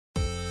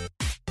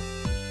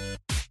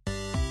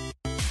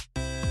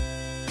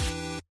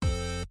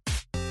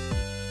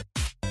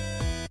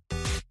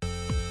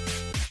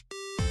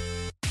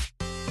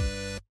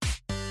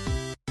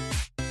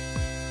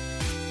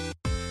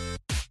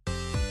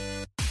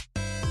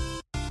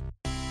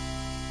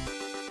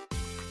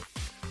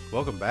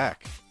Welcome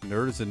back.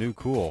 Nerd is the new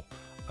cool.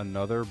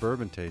 Another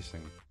bourbon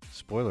tasting.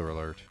 Spoiler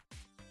alert.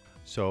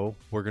 So,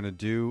 we're going to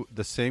do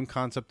the same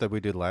concept that we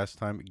did last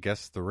time,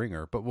 Guess the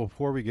Ringer. But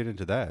before we get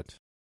into that,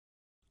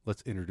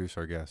 let's introduce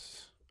our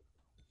guests.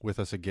 With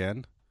us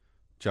again,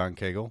 John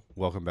Cagle.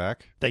 Welcome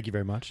back. Thank you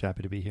very much.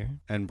 Happy to be here.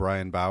 And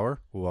Brian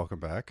Bauer. Welcome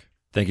back.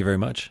 Thank you very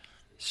much.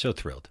 So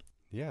thrilled.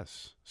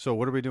 Yes. So,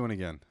 what are we doing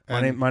again?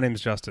 My name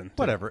is Justin.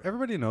 Whatever.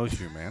 Everybody knows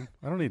you, man.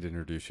 I don't need to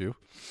introduce you.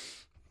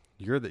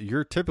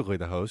 You're typically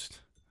the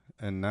host,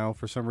 and now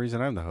for some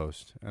reason I'm the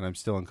host, and I'm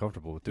still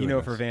uncomfortable with doing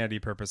this. For vanity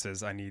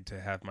purposes, I need to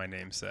have my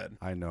name said.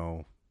 I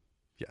know.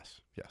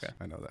 Yes, Okay.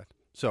 I know that.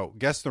 So,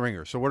 Guess the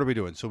Ringer. So, what are we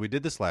doing? So, we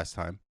did this last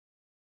time.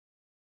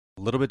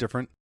 A little bit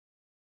different.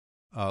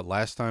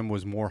 Last time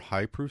was more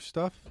high-proof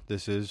stuff.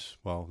 This is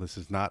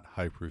not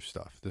high-proof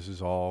stuff. This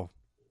is all,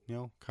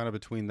 kind of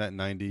between that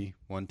 90,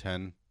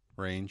 110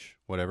 range,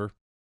 whatever.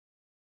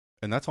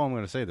 And that's all I'm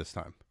going to say this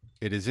time.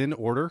 It is in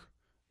order.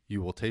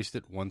 You will taste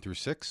it 1 through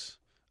 6.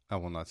 I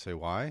will not say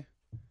why,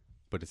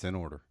 but it's in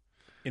order.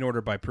 In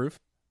order by proof?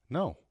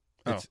 No.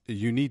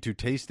 You need to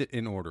taste it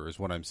in order is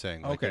what I'm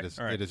saying. Like okay.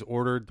 All right. It is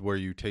ordered where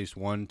you taste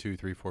 1, 2,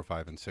 3, 4,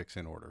 5, and 6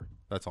 in order.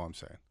 That's all I'm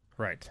saying.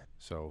 Right.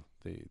 So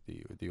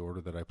the order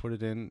that I put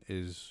it in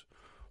is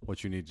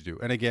what you need to do.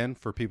 And again,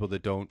 for people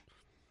that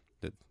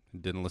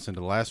didn't listen to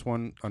the last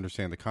one,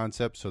 understand the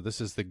concept. So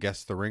this is the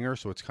Guess the Ringer.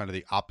 So it's kind of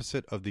the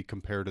opposite of the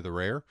Compare to the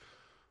Rare,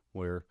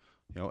 where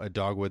at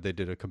Dogwood they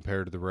did a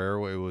Compare to the Rare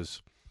where it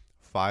was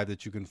 5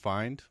 that you can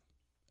find,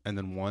 and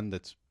then 1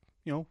 that's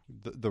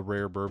the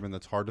rare bourbon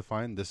that's hard to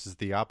find. This is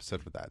the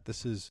opposite of that.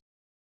 This is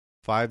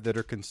 5 that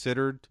are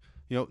considered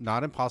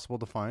not impossible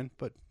to find,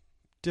 but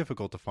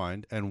difficult to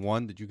find, and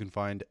 1 that you can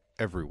find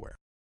everywhere.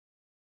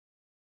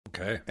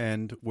 Okay.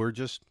 And we're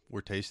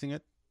tasting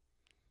it.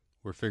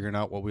 We're figuring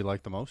out what we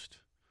like the most.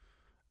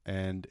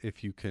 And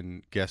if you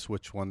can guess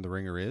which one the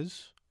Ringer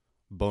is,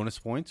 bonus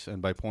points.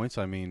 And by points,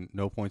 I mean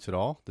no points at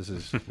all. This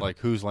is like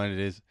whose line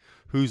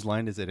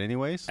is it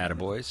anyways?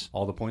 Attaboys.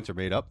 All the points are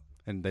made up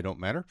and they don't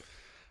matter.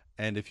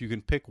 And if you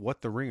can pick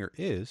what the Ringer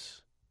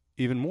is,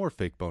 even more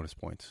fake bonus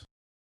points.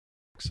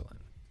 Excellent.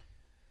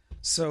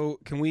 So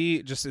can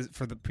we, just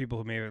for the people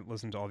who may have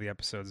listened to all the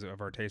episodes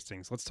of our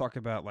tastings, let's talk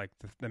about like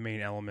the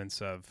main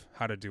elements of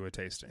how to do a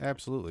tasting.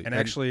 Absolutely. And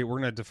actually, we're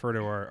going to defer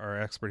to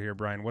our expert here,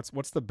 Brian.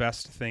 What's the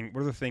best thing?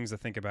 What are the things to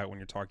think about when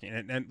you're talking?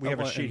 And we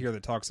have a sheet here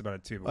that talks about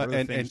it too. But what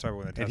are the things to talk about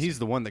when and testing? he's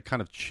the one that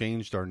kind of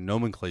changed our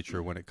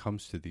nomenclature when it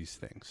comes to these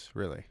things,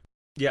 really.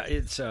 Yeah,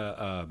 it's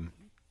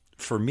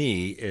for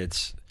me,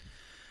 it's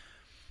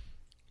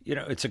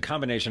it's a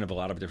combination of a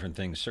lot of different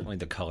things. Certainly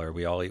the color.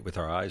 We all eat with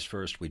our eyes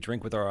first. We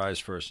drink with our eyes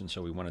first, and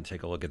so we want to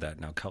take a look at that.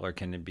 Now, color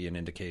can be an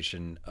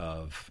indication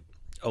of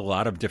a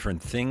lot of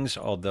different things,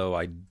 although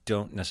I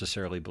don't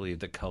necessarily believe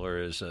that color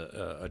is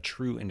a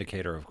true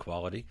indicator of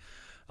quality,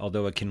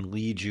 although it can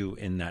lead you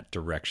in that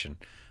direction.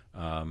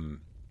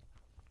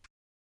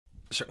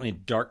 Certainly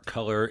dark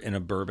color in a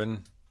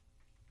bourbon,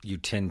 you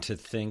tend to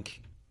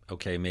think,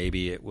 okay,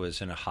 maybe it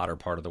was in a hotter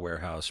part of the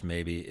warehouse.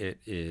 Maybe it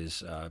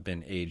is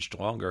been aged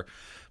longer,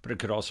 but it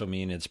could also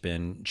mean it's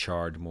been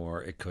charred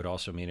more. It could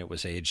also mean it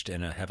was aged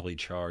in a heavily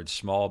charred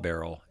small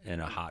barrel in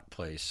a hot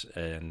place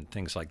and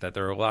things like that.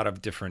 There are a lot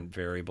of different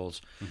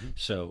variables. Mm-hmm.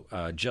 So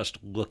just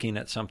looking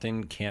at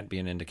something can't be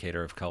an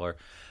indicator of color.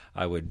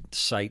 I would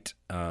cite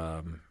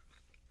some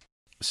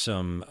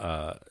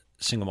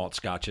single malt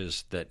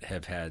scotches that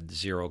have had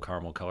 0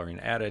 caramel coloring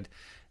added,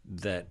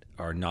 that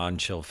are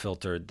non-chill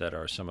filtered, that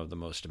are some of the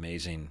most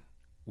amazing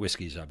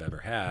whiskeys I've ever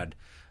had,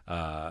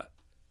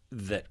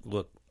 that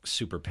look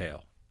super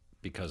pale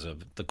because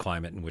of the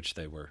climate in which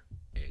they were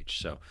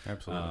aged. So,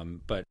 absolutely.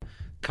 But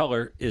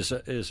color is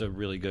a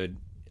really good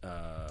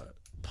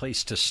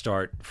place to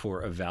start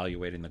for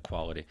evaluating the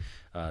quality.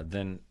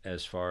 Then,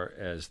 as far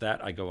as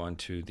that, I go on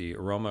to the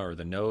aroma or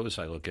the nose.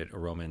 I look at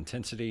aroma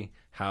intensity.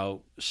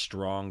 How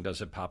strong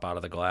does it pop out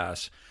of the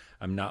glass?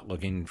 I'm not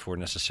looking for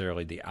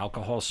necessarily the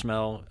alcohol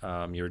smell.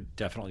 You're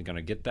definitely going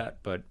to get that,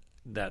 but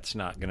that's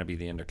not going to be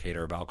the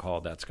indicator of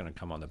alcohol. That's going to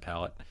come on the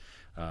palate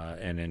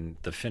and in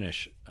the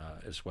finish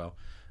as well.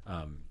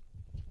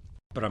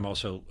 But I'm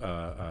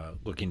also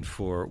looking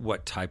for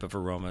what type of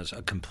aromas,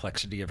 a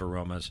complexity of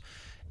aromas.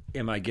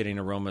 Am I getting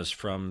aromas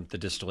from the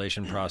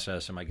distillation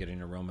process? Am I getting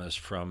aromas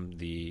from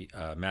the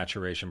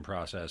maturation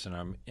process?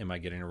 And am I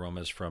getting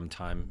aromas from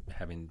time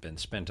having been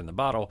spent in the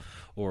bottle,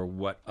 or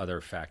what other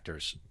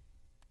factors?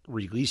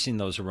 Releasing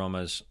those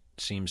aromas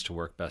seems to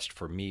work best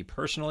for me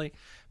personally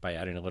by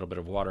adding a little bit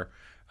of water,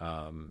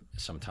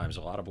 sometimes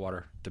a lot of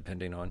water,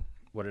 depending on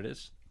what it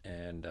is.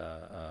 And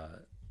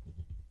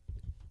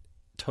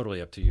totally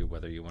up to you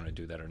whether you want to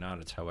do that or not.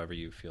 It's however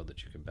you feel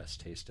that you can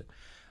best taste it.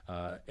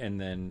 And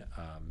then,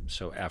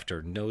 so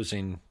after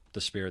nosing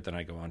the spirit, then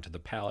I go on to the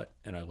palate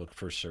and I look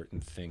for certain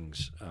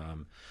things.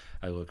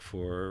 I look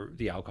for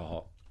the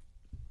alcohol.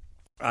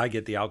 I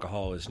get the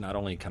alcohol is not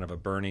only kind of a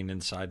burning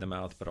inside the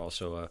mouth, but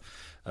also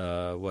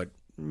what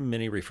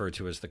many refer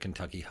to as the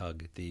Kentucky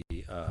hug, the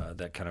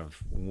that kind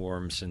of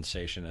warm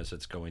sensation as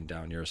it's going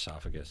down your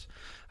esophagus.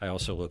 I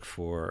also look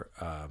for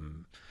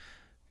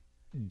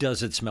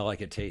does it smell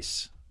like it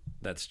tastes?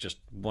 That's just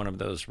one of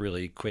those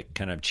really quick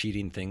kind of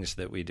cheating things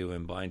that we do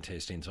in blind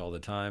tastings all the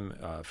time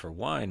for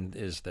wine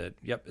is that,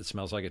 yep, it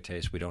smells like it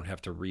tastes. We don't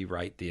have to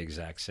rewrite the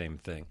exact same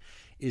thing.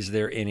 Is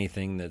there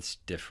anything that's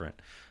different?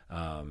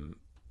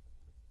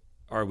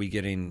 Are we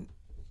getting,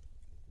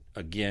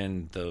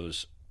 again,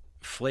 those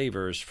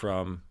flavors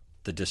from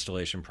the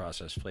distillation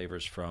process,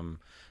 flavors from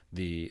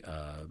the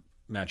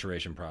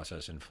maturation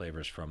process, and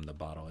flavors from the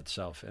bottle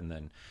itself? And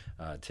then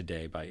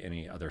today, by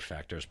any other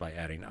factors, by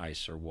adding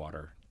ice or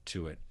water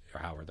to it,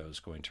 or how are those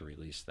going to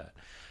release that?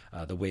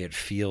 The way it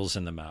feels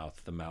in the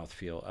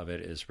mouthfeel of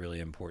it is really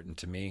important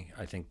to me.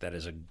 I think that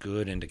is a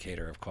good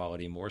indicator of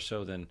quality, more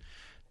so than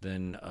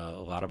a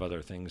lot of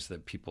other things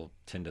that people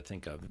tend to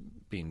think of.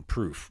 Being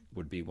proof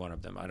would be one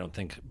of them. I don't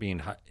think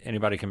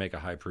anybody can make a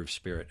high proof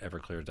spirit.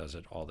 Everclear does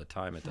it all the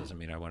time. It doesn't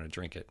mean I want to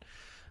drink it,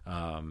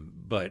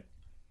 but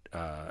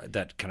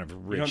that kind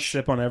of rich. You don't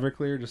sip on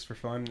Everclear just for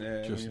fun.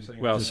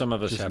 Some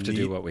of us have to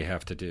do what we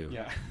have to do.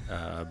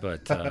 Yeah.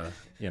 But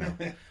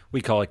we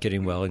call it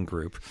getting well in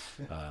group.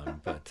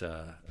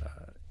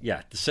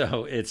 Yeah.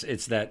 So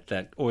it's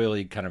that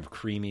oily kind of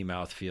creamy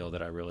mouthfeel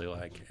that I really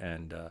like,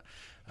 and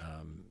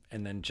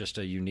then just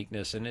a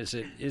uniqueness. And is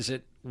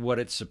it what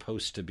it's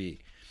supposed to be?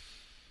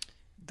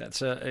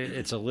 It's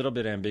a little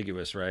bit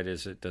ambiguous, right?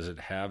 Does it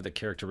have the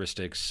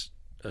characteristics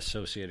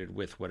associated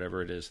with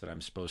whatever it is that I'm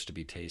supposed to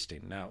be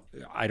tasting? Now,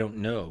 I don't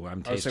know.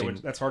 I'm tasting.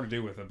 That's hard to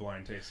do with a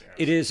blind tasting.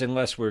 It is,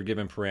 unless we're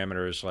given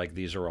parameters like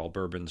these are all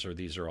bourbons, or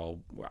these are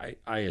all.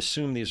 I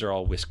assume these are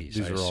all whiskeys.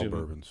 These are all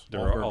bourbons.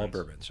 They're all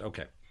bourbons.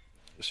 Okay.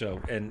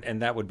 So,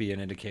 and that would be an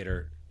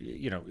indicator.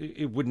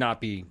 It would not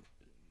be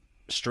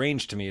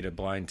strange to me to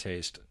blind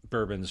taste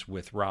bourbons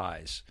with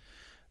rye,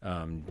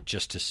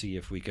 just to see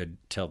if we could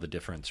tell the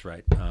difference.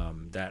 Right.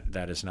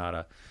 That is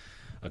not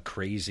a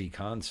crazy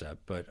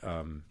concept,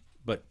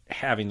 but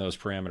having those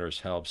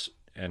parameters helps,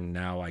 and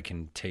now I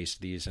can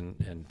taste these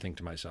and think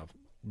to myself,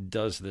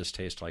 does this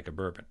taste like a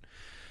bourbon?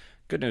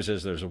 Good news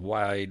is there's a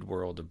wide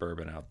world of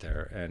bourbon out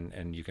there,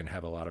 and you can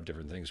have a lot of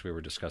different things. We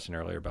were discussing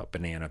earlier about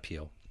banana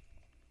peel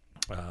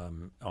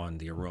on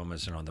the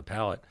aromas and on the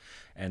palate,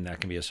 and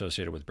that can be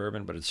associated with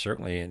bourbon, but it's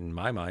certainly, in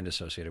my mind,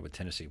 associated with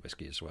Tennessee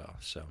whiskey as well.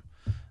 So,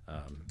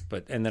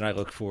 and then I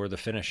look for the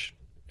finish,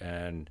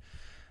 and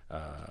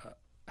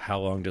how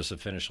long does the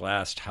finish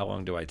last? How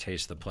long do I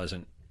taste the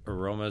pleasant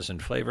aromas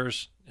and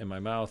flavors in my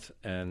mouth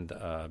and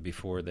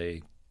before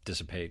they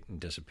dissipate and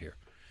disappear?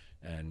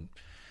 And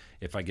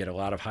if I get a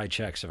lot of high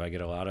checks, if I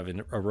get a lot of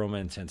aroma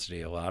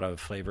intensity, a lot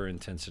of flavor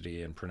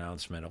intensity and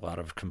pronouncement, a lot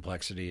of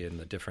complexity in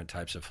the different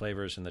types of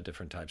flavors and the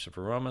different types of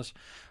aromas,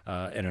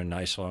 and a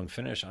nice long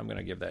finish, I'm going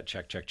to give that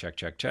check,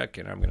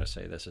 and I'm going to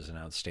say this is an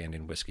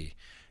outstanding whiskey.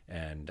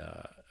 And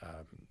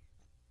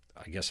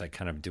I guess I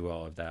kind of do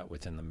all of that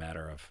within the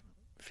matter of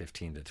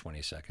 15 to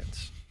 20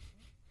 seconds.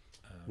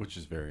 Which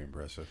is very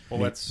impressive. Well,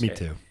 me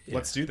too.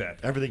 Let's do that.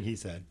 Everything he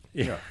said.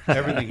 Yeah,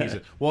 everything he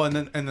said. Well, and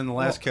then the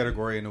last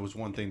category, and it was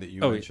one thing that you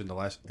mentioned, the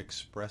last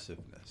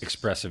expressiveness.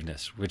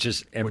 Expressiveness, which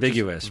is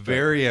ambiguous.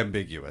 Very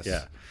ambiguous.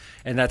 Yeah,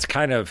 and that's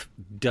kind of,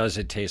 does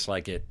it taste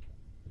like it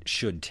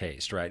should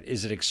taste? Right?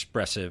 Is it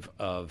expressive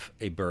of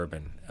a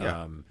bourbon?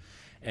 Yeah.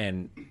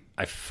 And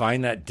I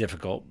find that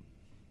difficult,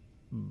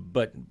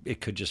 but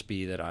it could just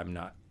be that I'm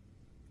not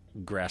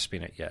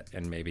grasping it yet,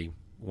 and maybe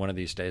one of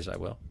these days I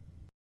will.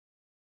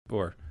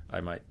 Or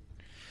I might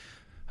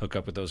hook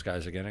up with those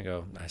guys again and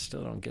go, I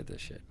still don't get this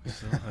shit.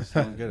 I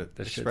still don't get it.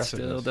 This shit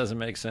still doesn't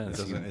make sense.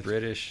 It's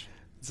British.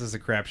 This is a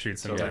crapshoot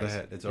It's over the sometimes.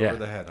 head. It's over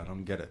the head. I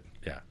don't get it.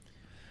 Yeah.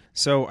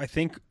 So I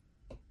think,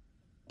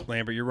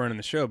 Lambert, you're running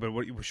the show, but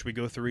should we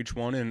go through each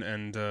one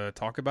and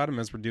talk about them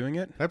as we're doing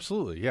it?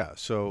 Absolutely, yeah.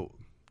 So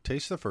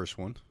taste the first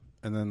one,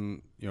 and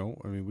then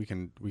we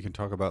can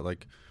talk about,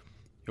 like,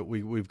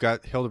 we've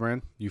got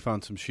Hildebrand. You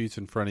found some sheets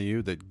in front of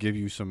you that give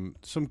you some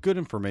good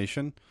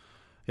information.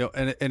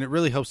 And it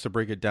really helps to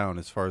break it down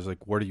as far as,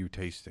 like, what are you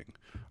tasting?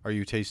 Are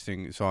you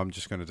tasting? So I'm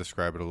just going to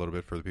describe it a little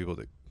bit for the people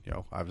that,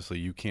 obviously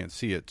you can't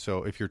see it.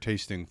 So if you're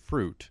tasting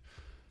fruit,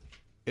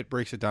 it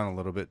breaks it down a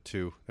little bit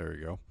to, there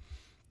you go,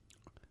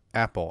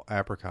 apple,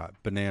 apricot,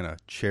 banana,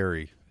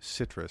 cherry,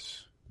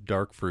 citrus,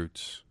 dark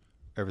fruits,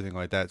 everything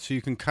like that. So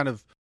you can kind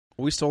of.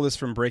 We stole this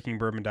from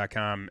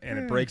BreakingBourbon.com, and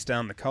it breaks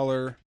down the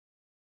color,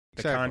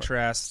 the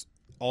contrast,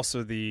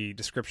 also the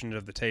description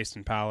of the taste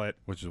and palate,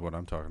 which is what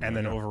I'm talking about, and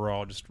then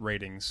overall just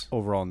ratings,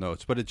 overall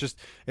notes. But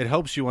it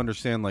helps you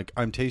understand, like,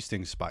 I'm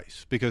tasting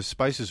spice, because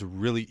spice is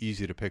really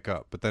easy to pick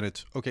up. But then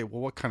it's okay.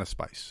 Well, what kind of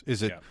spice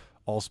is it?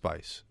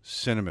 Allspice,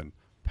 cinnamon,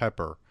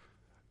 pepper.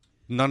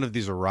 None of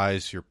these are rye.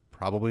 You're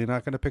probably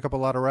not going to pick up a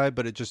lot of rye,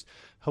 but it just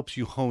helps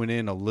you hone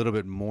in a little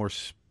bit more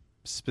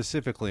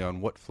specifically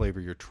on what flavor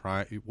you're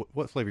trying,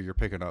 what flavor you're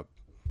picking up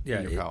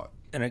in your palate.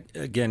 And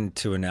again,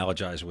 to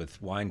analogize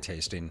with wine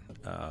tasting,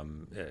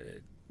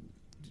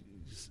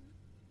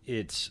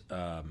 it's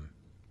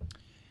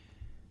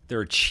there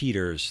are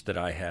cheaters that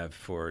I have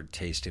for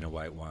tasting a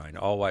white wine.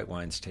 All white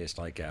wines taste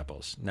like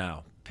apples.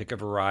 Now, pick a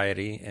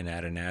variety and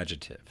add an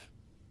adjective,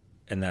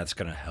 and that's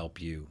going to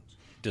help you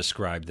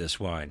describe this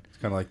wine. It's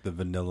kind of like the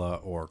vanilla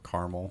or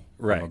caramel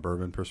Right. from a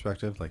bourbon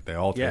perspective. Like they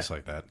all taste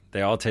like that.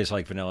 They all taste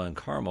like vanilla and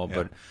caramel,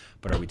 Yeah.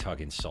 but are we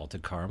talking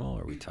salted caramel?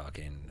 Are we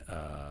talking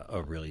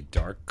a really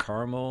dark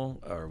caramel?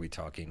 Are we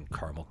talking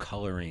caramel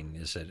coloring?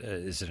 Is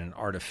it an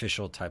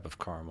artificial type of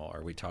caramel?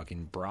 Are we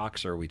talking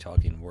Brock's or are we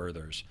talking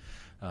Werther's,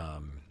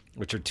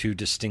 which are two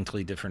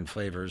distinctly different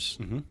flavors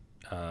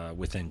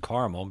within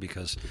caramel,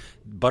 because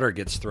butter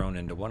gets thrown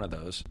into one of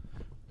those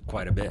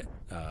quite a bit,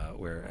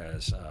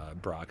 whereas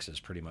Brock's is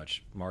pretty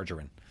much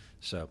margarine.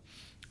 So,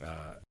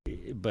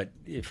 but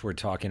if we're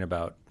talking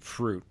about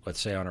fruit, let's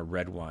say on a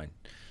red wine,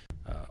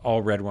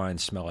 all red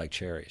wines smell like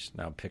cherries.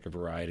 Now pick a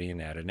variety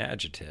and add an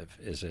adjective.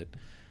 Is it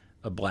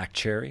a black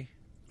cherry?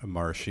 A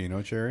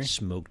maraschino cherry.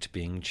 Smoked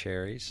Bing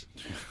cherries?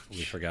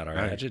 We forgot our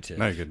Now adjective.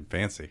 you're getting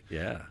fancy.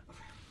 Yeah.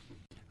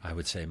 I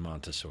would say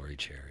Montessori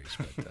cherries,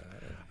 but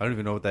I don't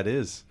even know what that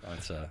is.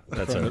 that's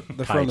They're a from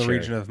pie the cherry.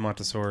 region of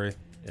Montessori.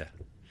 Yeah.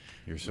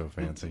 You're so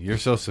fancy. You're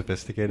so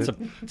sophisticated.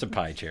 It's a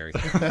pie cherry.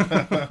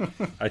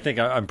 I think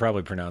I'm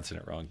probably pronouncing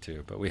it wrong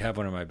too, but we have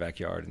one in my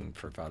backyard, and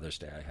for Father's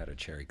Day, I had a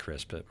cherry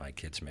crisp that my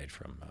kids made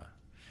from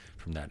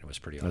that. It was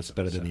pretty awesome. That's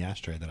better than the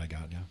ashtray that I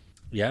got.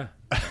 Yeah.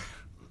 Yeah.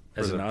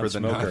 As a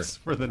non-smoker.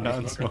 For the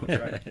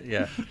non-smoker.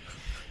 Yeah.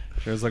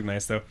 Those look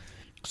nice though.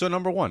 So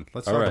number one,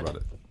 let's All talk right. about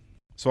it.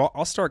 So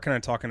I'll start kind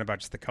of talking about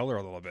just the color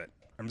a little bit.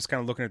 I'm just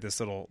kind of looking at this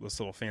little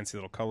fancy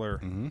little color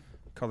wheel.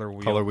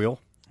 Color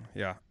wheel.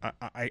 Yeah,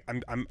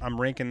 I'm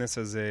ranking this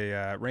as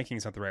a ranking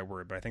is not the right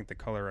word, but I think the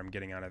color I'm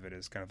getting out of it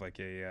is kind of like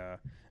a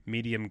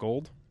medium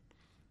gold.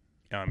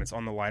 It's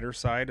on the lighter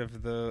side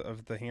of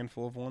the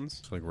handful of ones.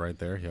 It's like right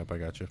there. Yep, I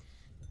got you.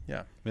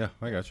 Yeah. Yeah,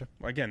 I got you.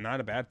 Well, again, not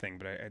a bad thing,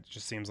 but it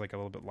just seems like a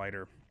little bit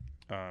lighter.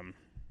 than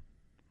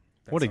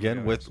What some of again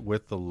the with others.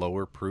 with the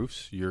lower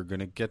proofs, you're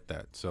gonna get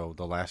that. So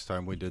the last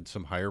time we did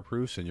some higher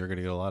proofs, and you're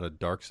gonna get a lot of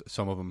darks.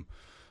 Some of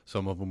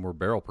them were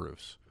barrel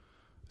proofs,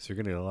 so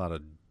you're gonna get a lot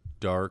of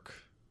dark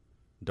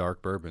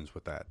bourbons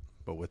with that.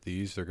 But with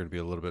these, they're gonna be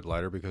a little bit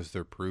lighter because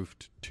they're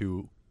proofed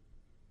to.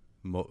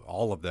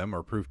 All of them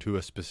are proofed to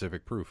a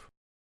specific proof.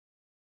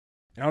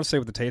 And I'll just say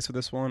with the taste of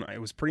this one, it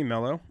was pretty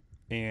mellow,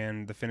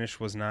 and the finish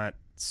was not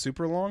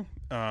super long.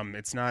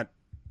 It's not.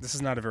 This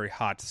is not a very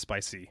hot,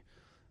 spicy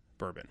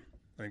bourbon.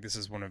 I think this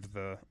is one of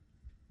the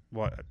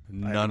what.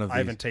 I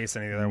haven't tasted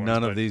any of the other ones.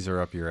 None but- of these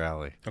are up your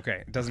alley.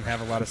 Okay, it doesn't have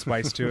a lot of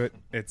spice to it.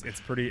 It's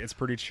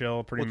pretty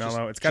chill, pretty Well, just-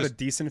 mellow. It's got a just-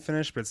 decent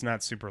finish, but it's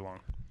not super long.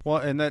 Well,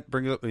 and that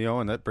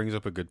brings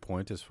up a good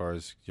point as far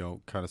as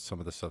kind of some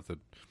of the stuff that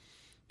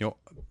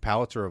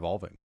palates are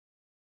evolving.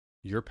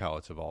 Your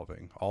palate's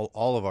evolving.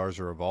 All of ours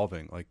are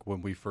evolving. Like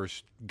when we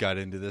first got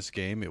into this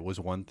game, it was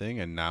one thing,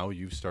 and now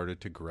you've started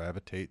to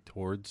gravitate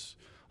towards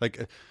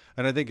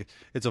and I think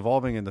it's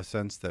evolving in the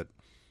sense that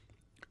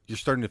you're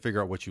starting to figure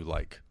out what you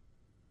like.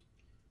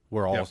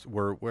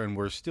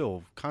 We're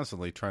still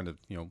constantly trying to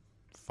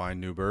find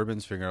new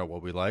bourbons, figuring out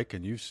what we like,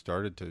 and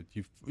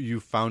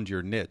you've found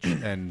your niche.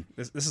 And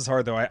This is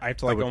hard though. I have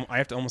to I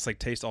have to almost like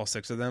taste all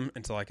 6 of them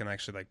until I can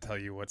actually like tell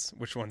you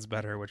which one's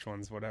better, which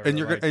one's whatever. and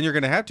you're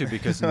going to have to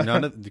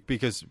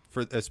because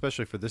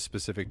especially for this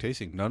specific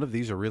tasting, none of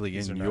these are really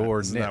These in are your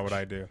this is niche. not what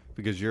I do.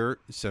 Because you're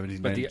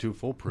 1792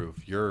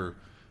 foolproof. You're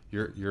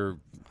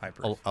High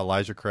proof.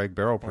 Elijah Craig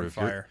barrel proof.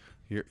 fire.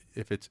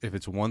 If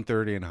it's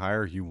 130 and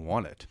higher, you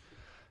want it.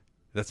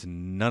 That's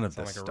none of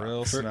Sound this like stuff. a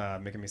real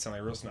snob, making me sound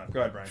like a real snob. Go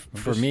ahead, Brian.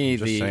 For me,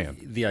 just saying.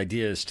 the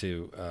idea is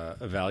to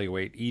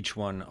evaluate each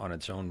one on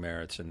its own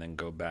merits and then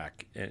go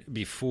back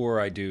before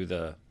I do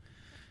the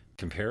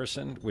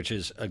comparison, which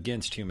is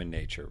against human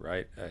nature,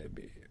 right?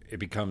 It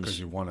becomes 'Cause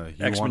you wanna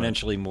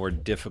exponentially more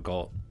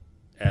difficult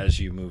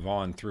as you move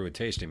on through a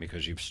tasting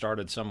because you've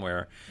started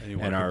somewhere And you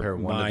wanna our compare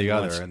one to mind the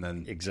other, wants- and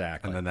then-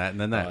 exactly and then that, and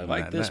then that, I and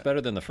like that, and this that.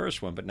 better than the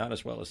first one, but not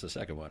as well as the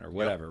second one, or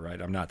whatever. Right?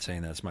 I'm not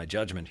saying that's my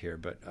judgment here,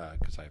 but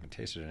because I haven't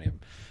tasted any of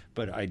them,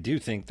 but I do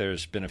think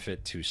there's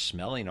benefit to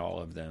smelling all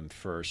of them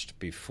first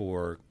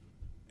before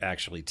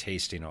actually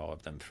tasting all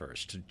of them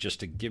first,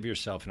 just to give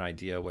yourself an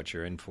idea what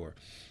you're in for.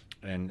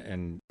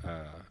 And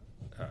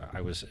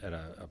I was at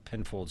a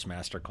Penfolds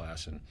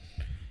masterclass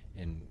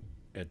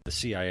at the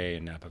CIA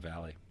in Napa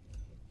Valley.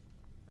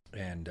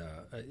 And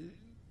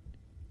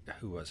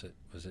who was it?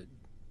 Was it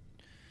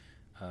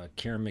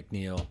Karen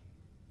McNeil,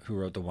 who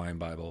wrote the Wine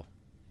Bible,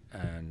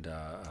 and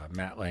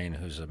Matt Lane,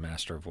 who's a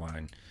master of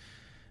wine,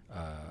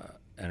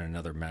 and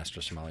another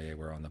master sommelier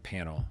were on the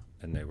panel,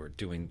 and they were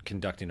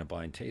conducting a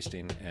blind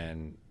tasting,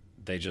 and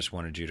they just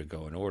wanted you to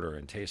go in order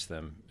and taste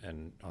them.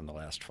 And on the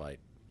last flight,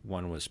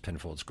 one was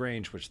Penfolds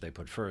Grange, which they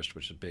put first,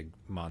 which is a big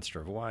monster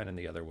of wine, and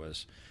the other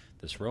was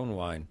this Rhone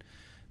wine,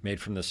 made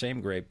from the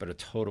same grape, but a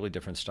totally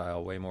different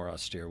style, way more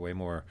austere, way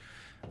more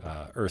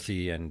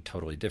earthy, and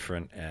totally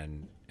different.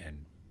 And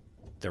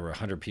there were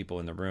 100 people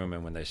in the room,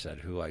 and when they said,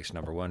 who likes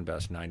number 1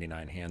 best,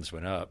 99 hands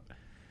went up.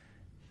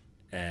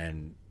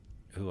 And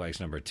who likes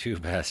number 2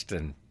 best?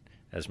 And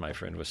as my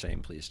friend was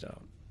saying, please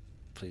don't.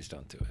 please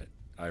don't do it.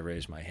 I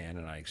raised my hand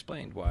and I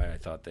explained why I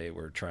thought they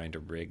were trying to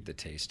rig the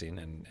tasting,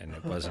 and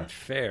it wasn't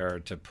fair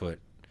to put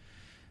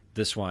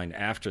this wine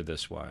after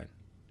this wine,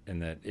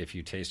 and that if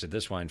you tasted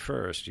this wine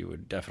first, you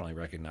would definitely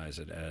recognize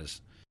it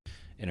as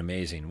an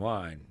amazing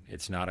wine.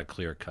 It's not a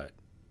clear-cut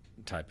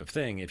type of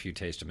thing if you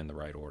taste them in the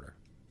right order.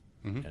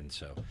 Mm-hmm. And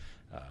so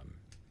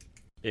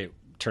it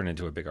turned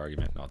into a big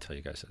argument, and I'll tell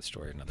you guys that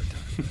story another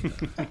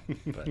time.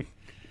 But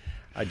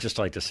I'd just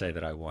like to say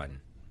that I won,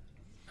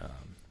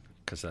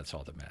 because that's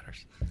all that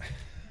matters.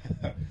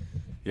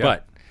 Yeah,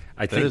 but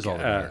I think is all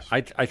that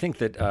matters. I think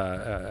that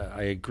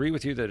I agree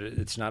with you that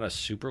it's not a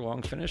super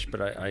long finish,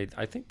 but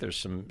I think there's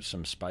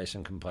some spice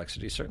and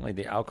complexity. Certainly,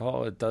 the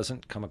alcohol, it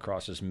doesn't come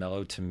across as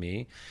mellow to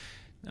me.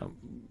 Now,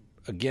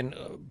 again,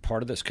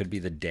 part of this could be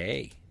the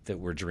day that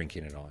we're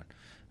drinking it on.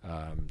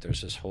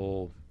 There's this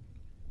whole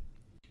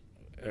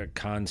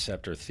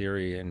concept or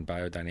theory in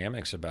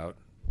biodynamics about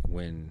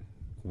when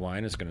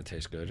wine is going to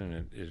taste good,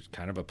 and it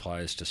kind of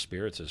applies to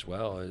spirits as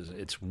well.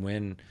 It's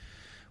when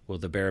will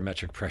the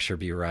barometric pressure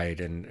be right,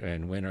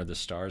 and when are the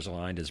stars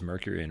aligned? Is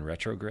Mercury in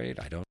retrograde?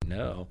 I don't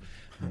know,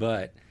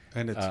 but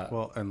and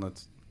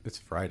it's it's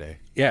Friday.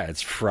 Yeah,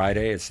 it's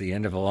Friday. It's the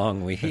end of a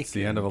long week. It's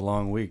the end of a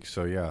long week,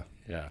 so yeah.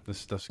 This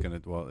stuff's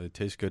it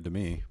tastes good to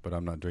me, but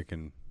I'm not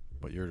drinking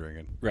what you're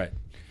drinking. Right,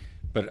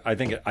 but I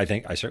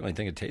certainly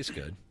think it tastes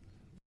good.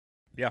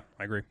 Yeah,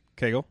 I agree.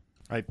 Kegel?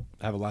 I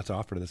have a lot to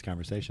offer to this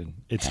conversation.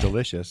 It's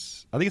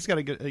delicious. I think it's got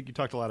a good. You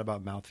talked a lot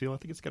about mouthfeel. I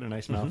think it's got a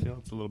nice mouthfeel.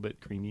 It's a little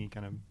bit creamy,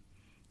 kind of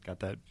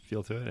got that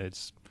feel to it.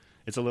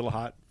 It's a little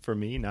hot for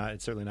me.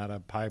 It's certainly not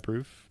a high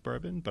proof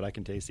bourbon, but I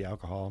can taste the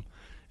alcohol,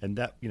 and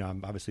that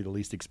I'm obviously the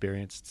least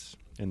experienced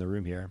in the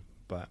room here.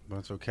 But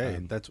that's okay.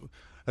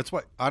 That's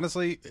why,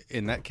 honestly,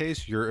 in that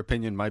case, your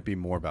opinion might be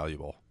more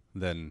valuable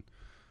than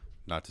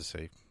not to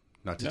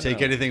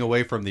take anything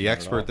away from the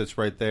expert that's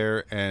right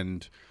there,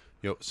 and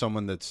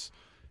someone that's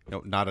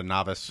not a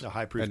novice, a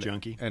high proof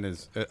junkie, and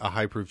is a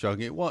high proof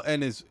junkie. Well,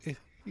 and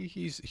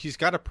he's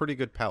got a pretty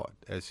good palate,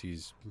 as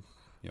he's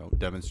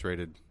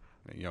demonstrated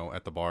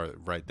at the bar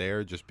right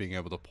there, just being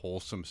able to pull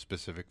some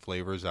specific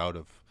flavors out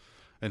of,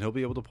 and he'll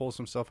be able to pull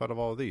some stuff out of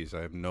all of these.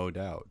 I have no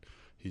doubt.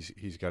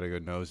 He's got a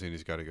good nose and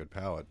he's got a good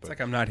palate. But it's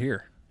like I'm not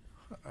here.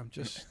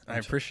 I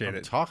appreciate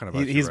it. Talking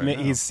about he's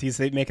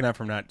making up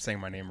for not saying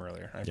my name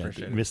earlier. I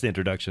appreciate it. Missed the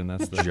introduction.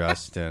 That's the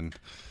Justin.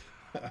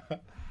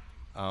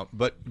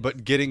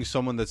 But getting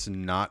someone that's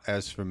not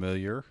as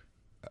familiar,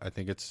 I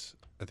think it's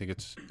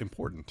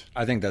important.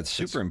 I think that's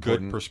super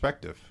important. Good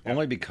perspective.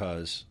 Only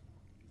because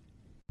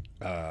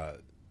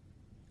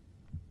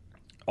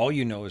all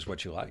you know is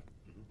what you like.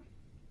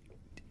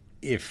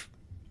 If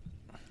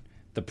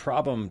the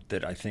problem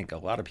that I think a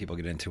lot of people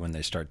get into when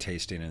they start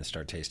tasting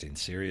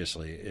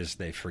seriously is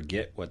they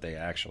forget what they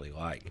actually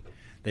like.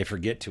 They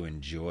forget to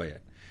enjoy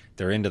it.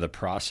 They're into the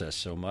process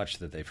so much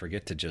that they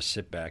forget to just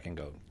sit back and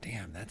go,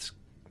 damn, that's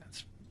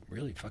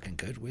really fucking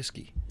good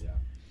whiskey. Yeah.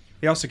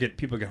 You also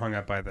people get hung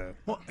up by the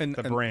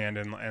brand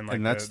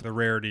and that's the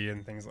rarity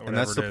and things like that. And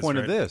that's the point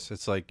right? of this.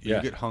 It's like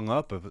you get hung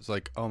up if it's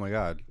like, oh my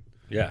God.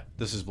 Yeah.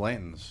 This is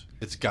Blanton's.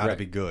 It's gotta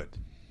be good.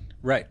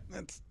 Right.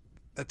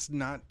 That's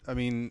not. I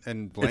mean,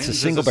 and Blanton's it's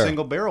a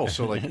single barrel.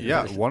 So like,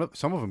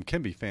 some of them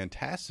can be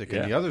fantastic,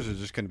 and the others are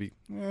just going to be.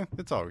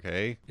 It's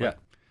okay. Yeah,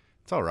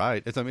 it's all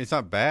right. It's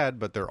not bad,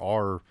 but there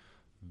are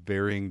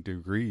varying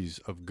degrees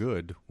of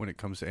good when it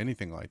comes to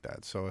anything like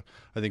that. So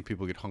I think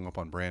people get hung up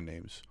on brand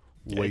names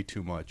way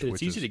too much.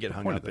 It's easy to get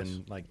hung up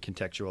in like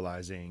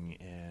contextualizing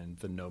and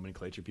the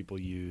nomenclature people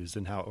use,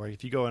 and how, or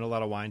if you go in a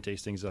lot of wine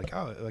tastings, like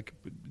like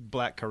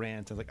black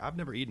currant, and like I've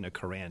never eaten a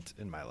currant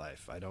in my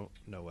life. I don't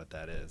know what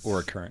that is. Or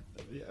a currant.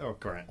 Or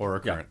currant. Or a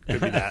currant. Yeah,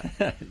 could be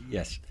that.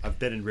 Yes. I've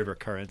been in river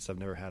currents. I've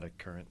never had a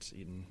currant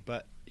eaten,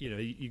 but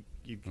you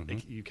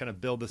kind of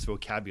build this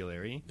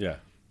vocabulary. Yeah.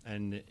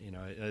 And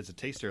as a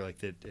taster,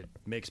 like it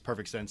makes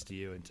perfect sense to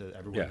you and to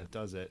everyone that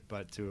does it,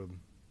 but to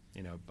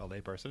a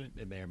layperson,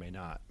 it may or may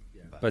not.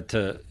 But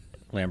to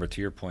Lambert,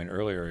 to your point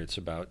earlier, it's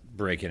about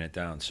breaking it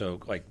down. So,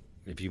 like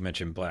if you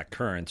mentioned black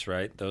currants,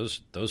 right? Those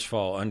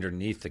fall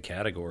underneath the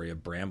category of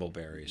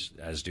brambleberries,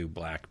 as do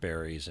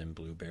blackberries and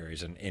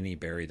blueberries and any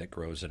berry that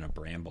grows in a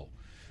bramble.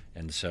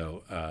 And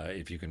so,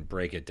 if you can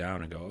break it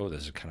down and go, oh,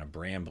 this is kind of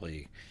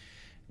brambly,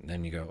 and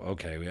then you go,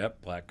 okay,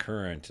 yep, black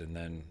currant, and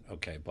then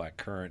black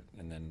currant,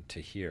 and then to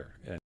here.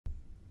 And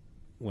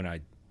when I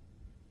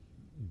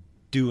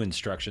do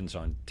instructions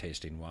on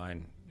tasting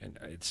wine, and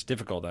it's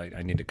difficult.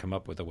 I need to come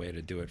up with a way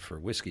to do it for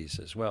whiskeys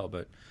as well,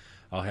 but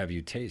I'll have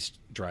you taste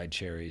dried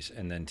cherries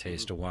and then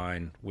taste a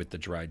wine with the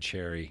dried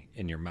cherry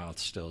in your mouth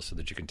still, so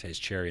that you can taste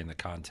cherry in the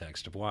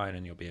context of wine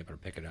and you'll be able to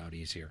pick it out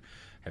easier.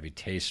 Have you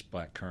taste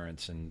black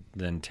currants and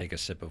then take a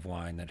sip of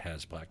wine that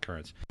has black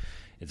currants.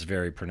 It's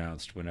very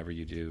pronounced whenever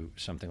you do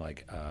something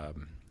like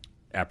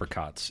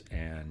apricots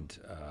and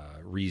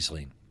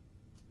Riesling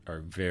are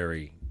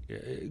very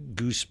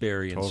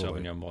gooseberry and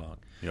Sauvignon Blanc.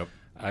 Yep.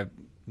 I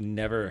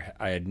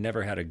had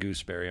never had a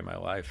gooseberry in my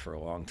life for a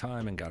long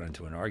time, and got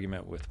into an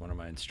argument with one of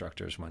my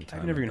instructors one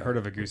time. I've never even heard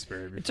of a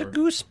gooseberry before. It's a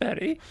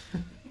gooseberry.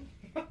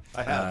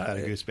 I have had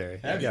a gooseberry.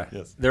 Yeah,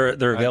 Yes. they're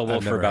available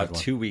I've for never had about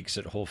one. 2 weeks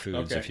at Whole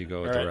Foods Okay. if you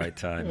go at All the right. right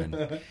time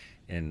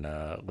in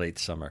late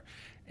summer.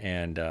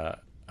 And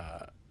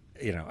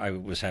I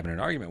was having an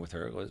argument with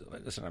her. It was,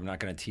 listen, I'm not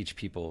going to teach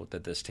people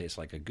that this tastes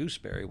like a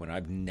gooseberry when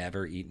I've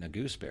never eaten a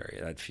gooseberry.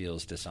 That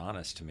feels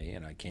dishonest to me,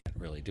 and I can't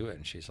really do it.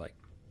 And she's like,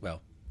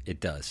 well, it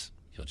does.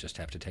 You'll just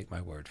have to take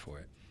my word for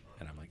it.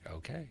 And I'm like,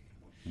 okay.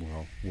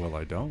 Well,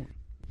 I don't.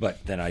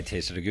 But then I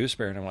tasted a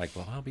gooseberry, and I'm like,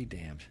 well, I'll be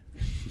damned.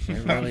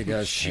 It really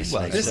does taste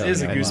like This so.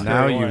 is a And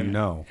gooseberry Now you one.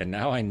 know. And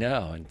now I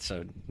know, and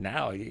so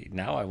now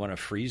I want to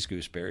freeze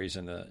gooseberries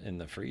in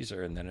the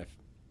freezer, and then if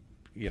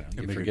you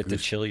make a forget to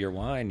goose- chill your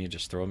wine, you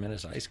just throw them in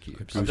as ice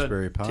cubes. I've done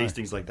Gooseberry pie.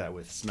 tastings like that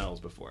with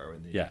smells before,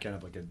 when they Yeah. kind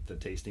of like the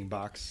tasting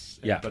box.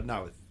 Yeah. but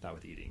not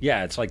with eating.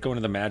 Yeah, it's like going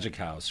to the Magic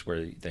House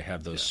where they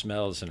have those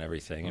smells and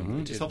everything,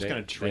 and It just helps kind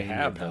of they train your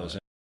have palate. those.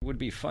 It would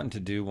be fun to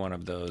do one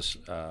of those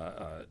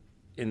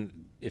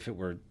if it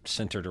were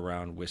centered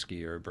around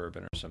whiskey or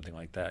bourbon or something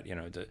like that. You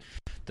know,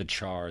 the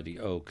char, the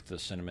oak, the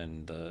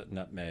cinnamon, the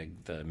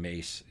nutmeg, the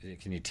mace.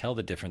 Can you tell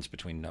the difference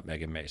between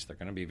nutmeg and mace? They're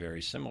going to be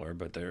very similar,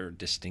 but they're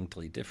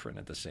distinctly different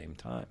at the same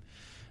time.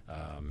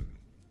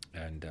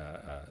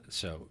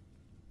 So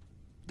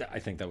I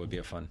think that would be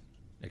a fun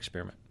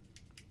experiment.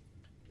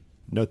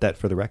 Note that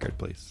for the record,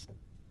 please.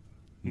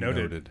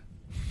 Noted.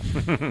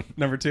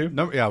 Number 2.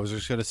 I was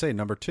just going to say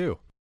number 2.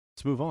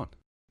 Let's move on.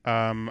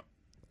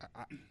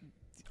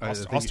 I'll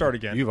think start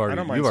again. You've I already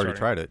don't mind starting.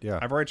 tried it. Yeah.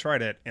 I've already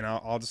tried it, and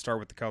I'll just start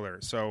with the color.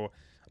 So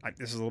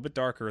this is a little bit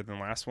darker than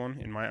the last one.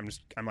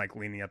 I'm like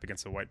leaning up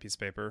against a white piece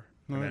of paper,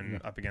 and Oh, then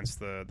yeah. up against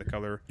the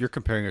color. You're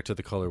comparing it to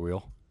the color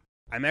wheel.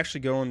 I'm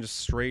actually going just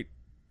straight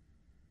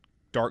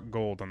dark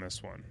gold on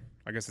this one.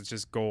 I guess it's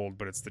just gold,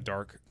 but it's the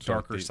darker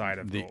side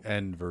of the gold.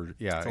 end version.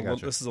 Yeah, It's I a little,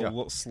 gotcha. this is Yeah. a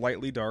little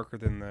slightly darker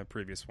than the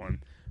previous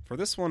one. For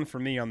this one, for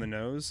me on the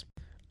nose,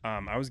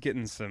 I was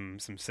getting some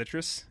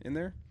citrus in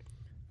there.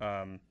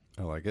 I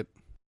like it.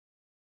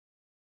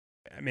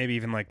 Maybe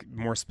even like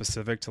more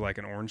specific to like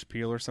an orange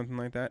peel or something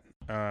like that.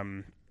 I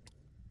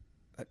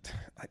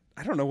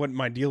don't know what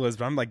my deal is,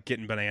 but I'm like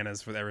getting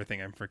bananas with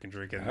everything I'm freaking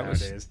drinking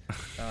nowadays.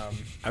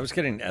 I was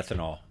getting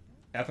ethanol.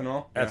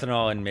 Ethanol? Yeah.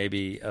 Ethanol and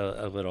maybe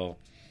a little.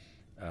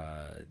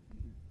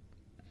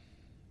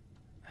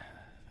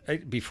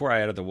 Before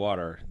I added the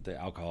water, the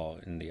alcohol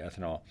in the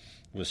ethanol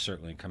was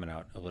certainly coming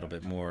out a little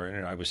bit more,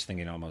 and I was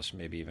thinking almost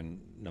maybe even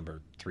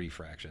number 3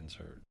 fractions,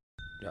 or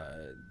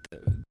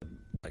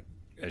like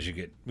as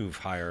you move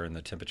higher in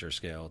the temperature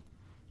scale,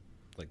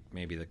 like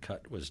maybe the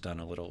cut was done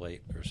a little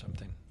late or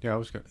something. Yeah, I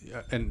was going.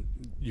 Yeah, and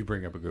you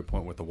bring up a good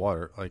point with the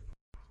water. Like,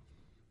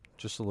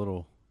 just a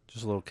little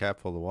cap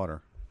full of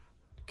water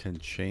can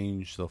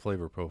change the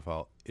flavor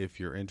profile if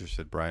you're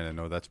interested, Brian. I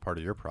know that's part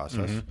of your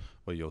process. Mm-hmm.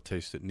 Well, you'll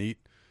taste it neat,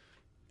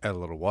 add a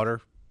little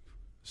water,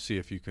 see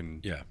if you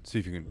can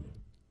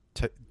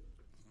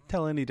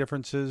tell any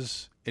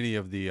differences, any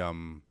of the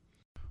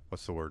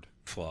what's the word?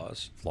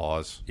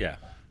 Flaws. Yeah,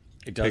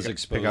 it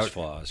does Pick out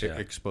flaws. It Yeah,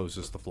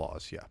 exposes the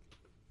flaws. Yeah.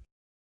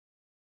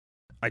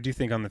 I do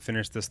think on the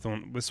finish, this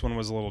one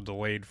was a little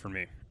delayed for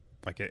me.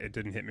 Like it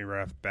didn't hit me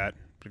right off the bat,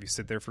 but if you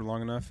sit there for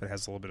long enough, it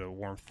has a little bit of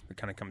warmth. It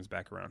kind of comes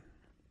back around.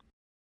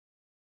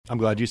 I'm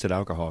glad you said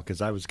alcohol,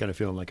 because I was kind of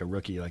feeling like a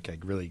rookie. Like I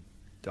really,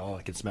 all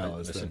I could smell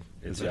is Listen,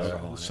 it's the alcohol.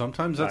 alcohol.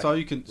 Sometimes that's Right. all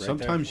you can. Right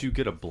sometimes you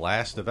get a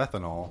blast of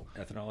ethanol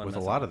ethanol and with a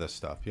methanol. lot of this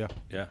stuff. Yeah.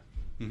 Yeah.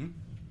 Mm-hmm.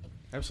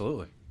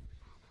 Absolutely.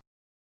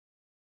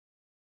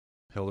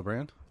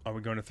 Hildebrand, Are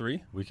we going to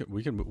 3? we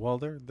can. Well,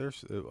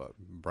 there's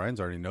Brian's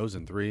already knows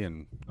in 3,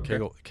 and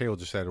Kale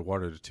just added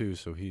water to 2,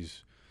 so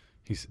he's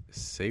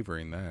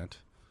savoring that.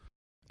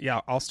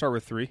 Yeah, I'll start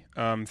with 3.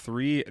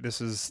 3.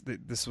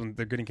 This one.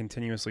 They're getting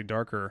continuously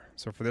darker.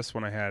 So for this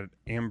one, I had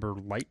Amber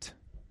Light.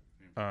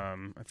 I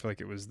feel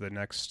like it was the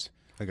next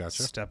I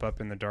gotcha. step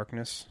up in the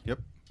darkness. Yep.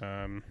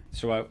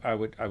 So I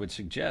would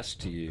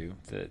suggest to you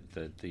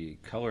that the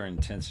color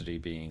intensity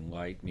being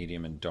light,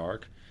 medium, and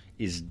dark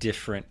is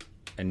different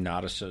and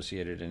not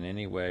associated in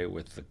any way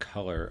with the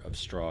color of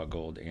straw,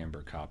 gold,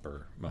 amber,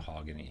 copper,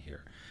 mahogany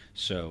here.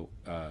 So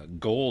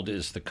gold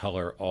is the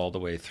color all the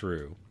way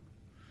through,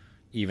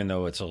 even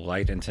though it's a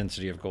light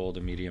intensity of gold,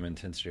 a medium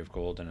intensity of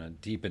gold, and a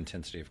deep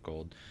intensity of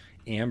gold.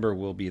 Amber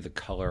will be the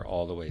color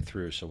all the way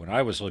through. So when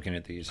I was looking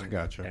at these, I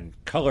gotcha. and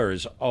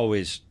color's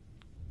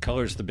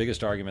the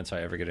biggest arguments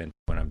I ever get into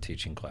when I'm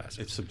teaching classes.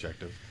 It's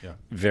subjective. Yeah.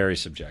 Very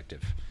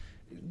subjective.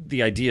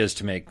 The idea is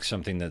to make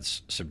something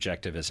that's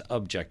subjective as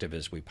objective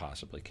as we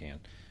possibly can.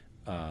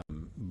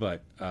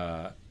 But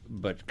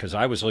because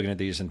I was looking at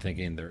these and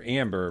thinking they're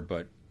amber,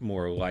 but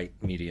more light,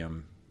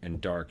 medium, and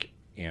dark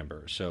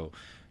amber. So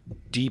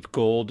deep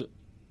gold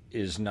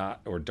is not,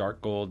 or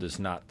dark gold is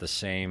not the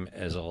same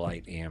as a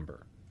light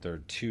amber. There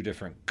are 2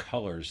 different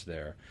colors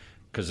there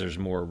because there's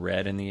more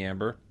red in the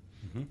amber.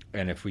 Mm-hmm.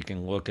 And if we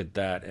can look at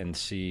that and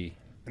see...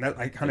 And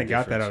I kind of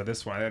got that out of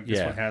this one. This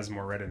one has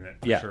more red in it.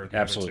 For Yeah, sure, than the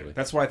other absolutely. 2.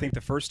 That's why I think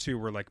the first 2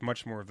 were like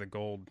much more of the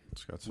gold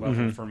It's got some.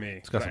 level for me.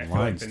 It's got some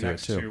lines the to it,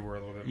 next too. 2 were a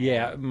little bit more.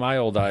 Yeah, my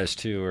old eyes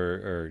too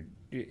are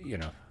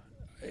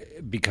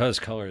because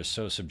color is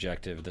so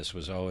subjective, this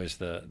was always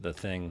the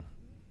thing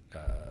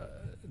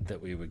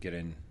that we would get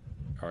in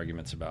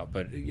arguments about.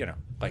 But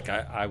like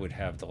I would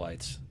have the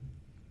lights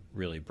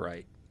really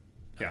bright.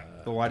 Yeah,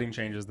 the lighting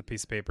changes, the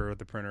piece of paper,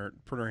 the printer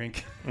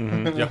ink,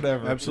 Yeah,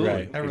 whatever.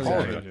 absolutely. Right. Everything All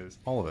of it. changes.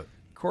 All of it.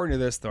 According to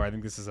this, though, I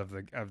think this is of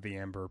the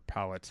amber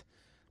palette,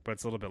 but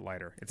it's a little bit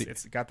lighter.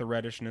 It's got the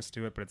reddishness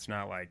to it, but it's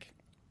not like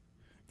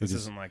this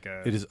isn't like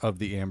a. It is of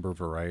the amber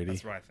variety.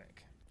 That's what I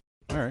think.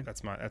 All right.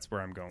 That's where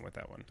I'm going with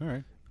that one. All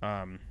right.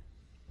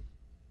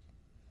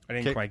 I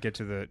didn't Ke- quite get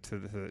to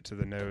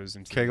the nose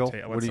and to Kegel,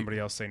 the I what let do you- somebody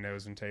else say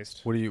nose and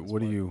taste. What do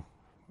you?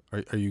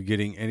 Are you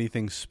getting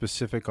anything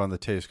specific on the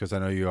taste? Because I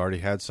know you already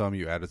had some.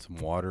 You added some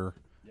water.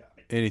 Yeah.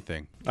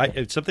 Anything?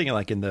 It's something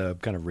like in the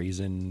kind of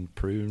raisin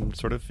prune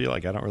sort of feel.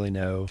 Like I don't really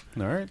know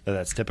All right. that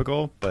that's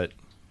typical, but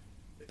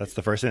that's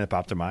the first thing that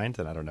popped to mind,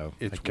 and I don't know.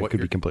 It's I what could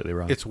be you're- completely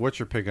wrong. It's what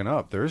you're picking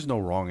up. There is no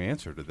wrong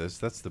answer to this.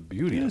 That's the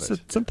beauty Yeah, of so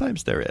it.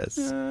 sometimes there is.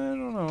 I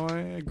don't know.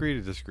 I agree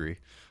to disagree.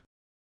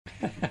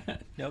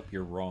 Nope,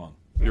 you're wrong.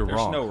 You're There's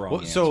wrong. no wrong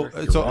Well, answer. so You're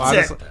wrong. honestly,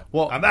 That's it.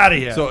 well, I'm outta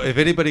here. So if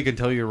anybody can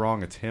tell you you're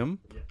wrong, it's him,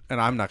 and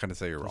I'm not going to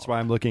say you're wrong. That's why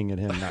I'm looking at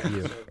him, not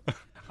you.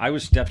 I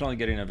was definitely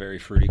getting a very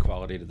fruity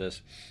quality to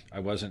this. I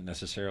wasn't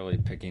necessarily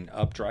picking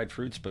up dried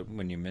fruits, but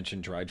when you mention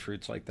dried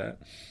fruits like that,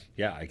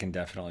 yeah, I can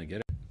definitely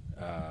get it.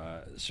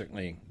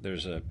 Certainly,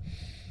 there's a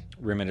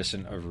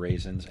reminiscent of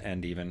raisins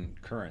and even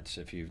currants.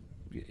 If you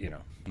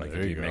like There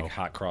if you you go. make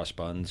hot cross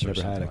buns or Never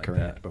something had a like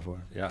currant that.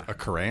 before. Yeah, A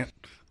currant.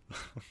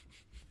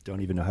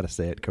 Don't even know how to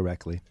say it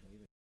correctly.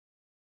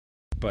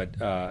 but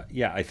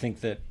yeah, I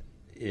think that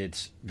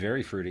it's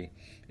very fruity.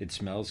 It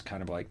smells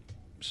kind of like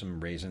some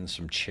raisins,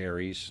 some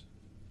cherries,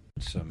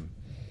 some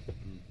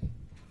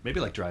Maybe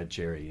like dried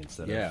cherry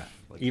instead yeah, of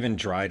like, even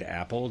dried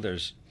apple.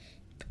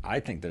 I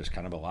think there's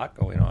kind of a lot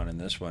going on in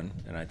this one,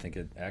 and I think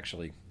it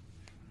actually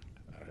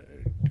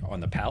on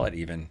the palate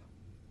even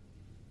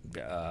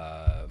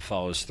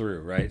follows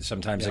through. Right?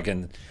 Sometimes it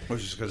can I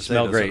was just going to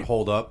Smell say, does it great.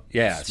 hold up?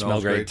 yeah, Smells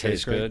smell great,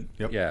 taste good.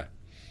 Yep. Yeah,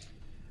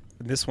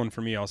 This one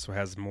for me also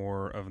has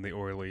more of the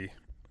oily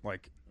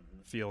like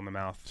feel in the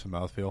mouth. Some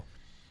mouthfeel.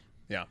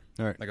 Yeah,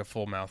 All right. like a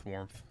full mouth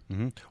warmth.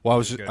 Mm-hmm. Well, I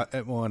was Good. just,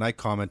 and I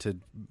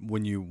commented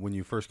when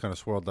you first kind of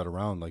swirled that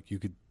around, like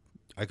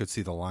I could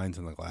see the lines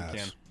in the glass.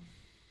 can.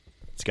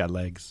 it's got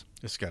legs.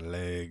 It's got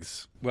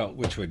legs. well,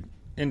 which would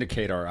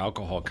indicate our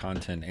alcohol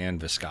content and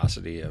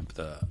viscosity of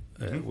the,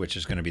 which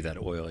is going to be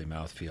that oily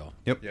mouthfeel.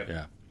 Yep. Yep.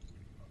 Yeah,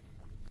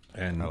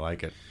 and I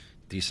like it.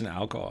 decent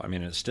alcohol. I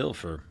mean, it's still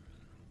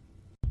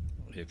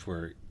if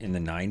we're in the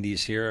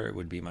 90s here, it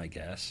would be my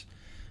guess.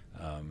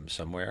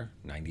 Somewhere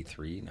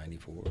 93,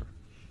 94.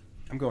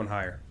 I'm going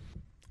higher.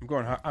 I'm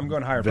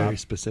going higher, Very Bob.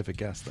 specific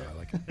guess, though. I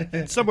like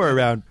it. Somewhere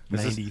around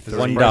Is this- 93.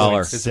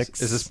 $1.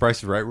 Is this Price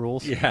is Right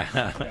rules?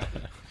 Yeah,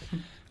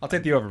 I'll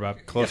take the over, Bob.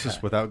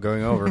 Closest without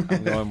going over.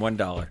 I'm going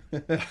 $1.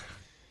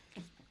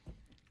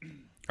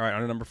 All right,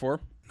 on to number 4.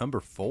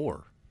 Number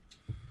 4.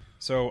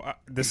 So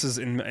this is,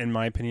 in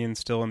my opinion,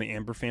 still in the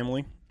amber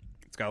family.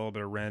 It's got a little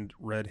bit of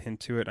red hint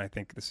to it. I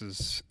think this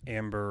is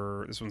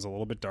amber. This one's a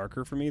little bit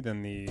darker for me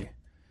than the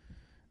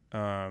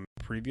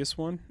previous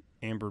one,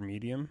 amber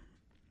medium.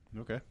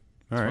 Okay. All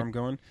That's where right. I'm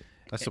going.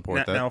 I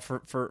support that. Now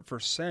for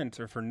scent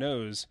or for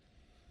nose,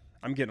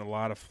 I'm getting a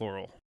lot of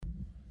floral.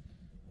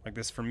 Like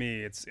this for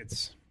me, it's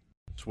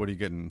So what are you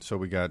getting? So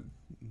we got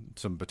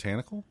some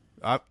botanical,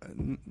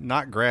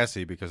 not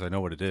grassy because I know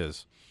what it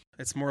is.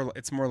 it's more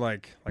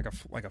like a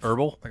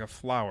Herbal? like a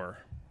flower,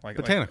 like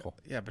Botanical.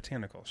 yeah,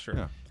 botanical. Sure.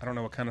 Yeah. I don't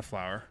know what kind of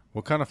flower.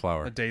 What kind of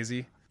flower? A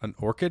daisy, An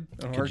orchid?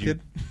 an Could you-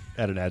 orchid,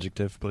 Add an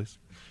adjective, please.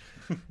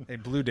 a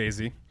blue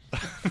daisy.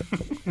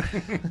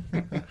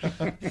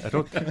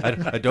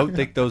 I don't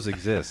think those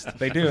exist.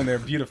 They do, and they're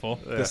beautiful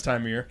this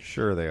time of year.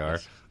 Sure they are.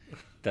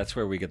 That's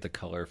where we get the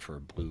color for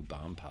blue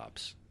bomb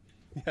pops.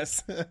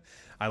 Yes,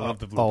 I love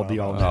the blue. All bomb. the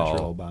all Oh.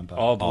 natural bomb pop.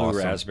 All blue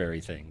Awesome.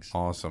 raspberry things.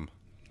 Awesome.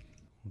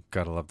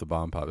 Gotta love the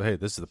bomb pop. Hey,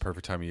 this is the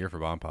perfect time of year for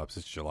bomb pops.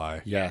 It's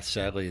July. Yeah,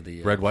 sadly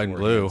the Red, white, and Four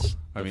blue. Hands-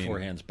 I the mean- Four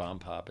Hands bomb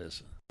pop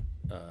is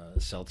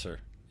seltzer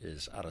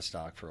is out of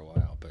stock for a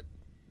while, but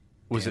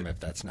Was damn it- if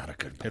that's not a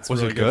good pop. It's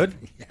Was really it good?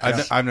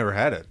 Yes. I've never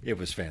had it. It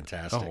was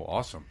fantastic. Oh,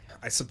 awesome.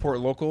 I support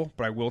local,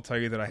 but I will tell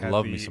you that I had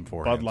Love the me some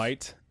Four Bud Hands.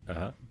 Light.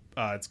 Uh-huh.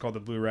 It's called the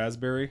Blue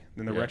Raspberry.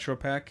 Then the Yeah. Retro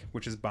Pack,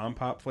 which is bomb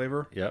pop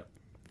flavor. Yep.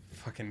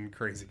 Fucking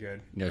crazy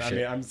good. No I shit.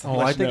 mean, I'm so Oh,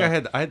 let I you think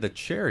know. I had the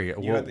cherry.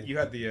 You had the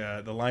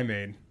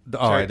limeade.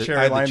 I had the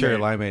cherry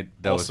limeade.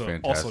 That also, was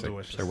fantastic. Also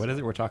delicious. So what is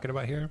it we're talking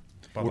about here?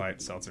 Bud Light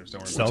seltzers.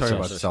 Don't worry. We're talking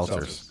about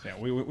Seltzers. seltzers. Yeah, Are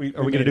we made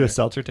going to do a it.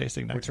 seltzer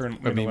tasting We next? turn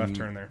made a left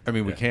turn there. I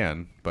mean, we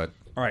can, but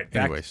All right.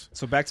 anyways.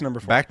 So back to number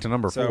 4. Back to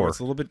number So 4. it's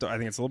a little bit. I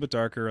think it's a little bit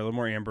darker, a little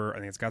more amber. I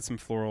think it's got some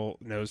floral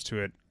nose to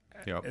it.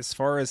 Yep. As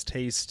far as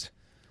taste,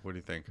 What do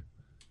you think?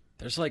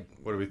 There's like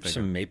What are we thinking?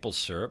 some maple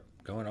syrup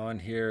going on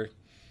here.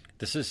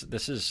 This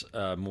is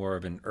more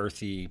of an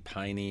earthy,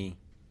 piney,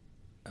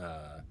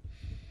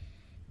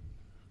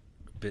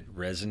 bit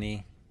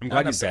resiny. I'm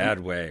Not in a said- bad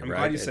way. I'm right?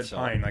 glad you said It's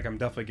all- pine. Like I'm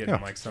definitely getting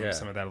Yeah. like some Yeah. of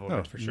that a little No,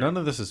 bit for sure. none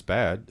of this is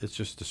bad. It's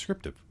just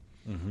descriptive.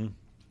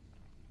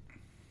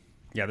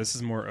 Yeah, this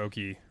is more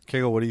oaky.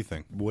 Kegel, what do you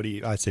think?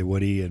 Woody, I'd say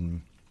woody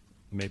and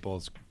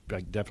maples. I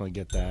definitely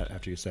get that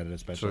after you said it,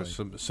 So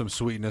especially. some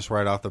sweetness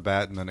right off the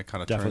bat, and then it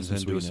kind of Definitely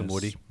turns some into some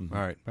sweetness. woody. Mhm.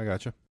 All right, I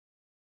got you.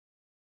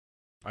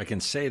 I can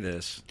say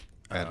this.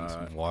 Adding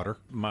some water.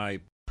 My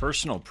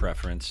personal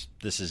preference,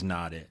 this is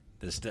not it.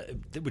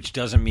 Which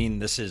doesn't mean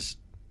this is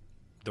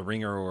the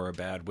Ringer or a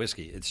bad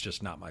whiskey. It's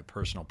just not my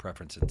personal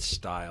preference and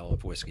style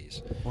of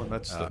whiskeys. Well,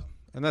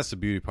 and that's the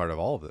beauty part of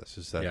all of this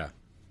is that Yeah.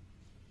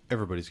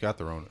 everybody's got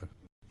their own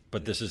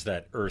But this is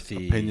that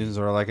earthy opinions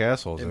are like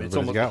assholes. I mean, it's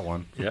Everybody's almost- got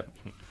one. Yep.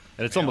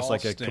 And it's They almost all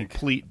like a stink.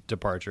 complete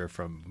departure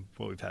from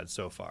what we've had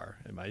so far.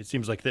 It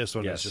seems like this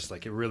one Yes. is just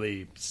like it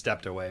really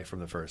stepped away from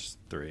the first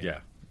three. Yeah.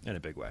 In a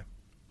big way.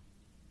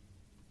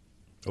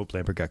 Oh,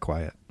 Lambert got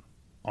quiet.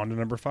 On to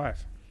number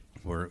 5.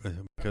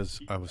 Because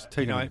I was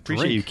taking I a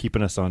appreciate drink. you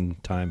keeping us on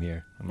time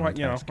here. Well, I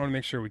want to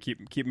make sure we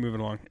keep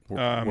moving along.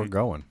 We're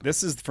going.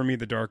 This is for me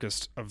the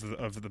darkest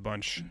of the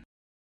bunch.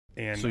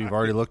 And So you've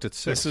already looked at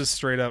 6. This is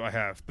straight up. I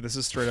have, but this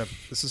is straight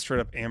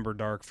up amber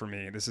dark for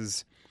me. This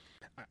is.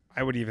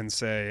 I would even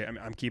say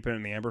I'm keeping it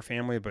in the amber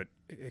family, but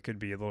it could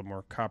be a little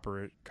more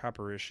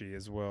copperishy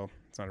as well.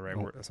 It's not the right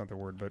word. That's not the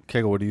word, but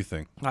Kegel, what do you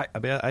think? I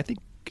mean, I think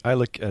I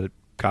look at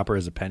copper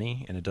as a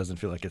penny, and it doesn't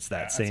feel like it's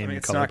that same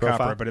it's color not profile.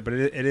 copper, but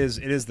it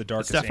is the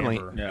darkest definitely-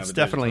 amber. Yeah, It's but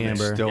definitely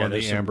there's- amber. Still in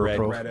there's the some amber red,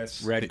 profile.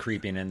 red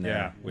creeping in there.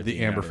 Yeah. with The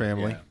amber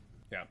family.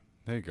 Yeah.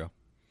 There you go.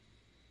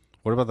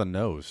 What about the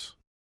nose?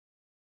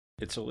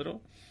 It's a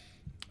little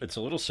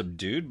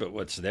subdued, but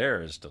what's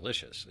there is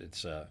delicious.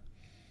 It's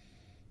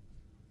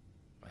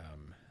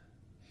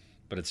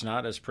but it's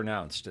not as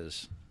pronounced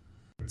as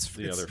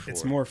the other 4.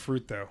 It's more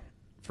fruit though.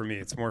 For me,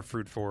 it's more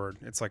fruit forward.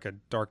 It's like a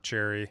dark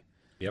cherry.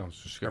 Yep.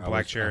 Or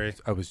black cherry.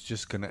 I was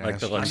just going to Like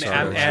ask the you.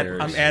 Luxardo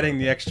cherries. I'm adding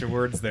the extra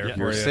words there Yeah. for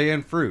You're you.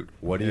 saying fruit.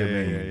 What do you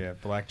mean? Yeah.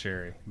 Black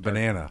cherry.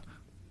 Banana.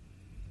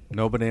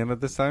 No banana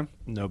this time?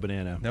 No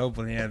banana. No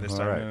banana this All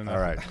time. right. No. All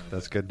right.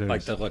 That's good news.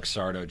 Like the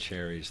Luxardo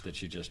cherries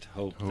that you just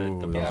hope that Ooh,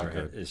 the those bar are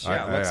good. is.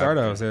 Yeah, I-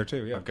 Luxardo is there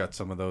too. Yeah. I've got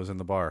some of those in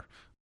the bar.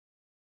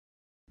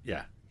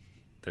 Yeah.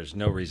 There's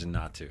no reason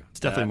not to. It's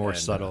definitely That more and,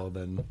 subtle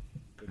than.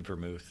 good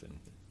vermouth, and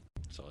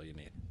that's all you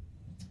need.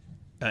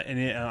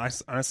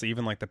 Honestly,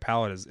 even like the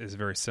palate is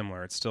very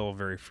similar. It's still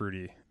very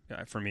fruity.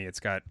 For me, it's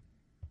got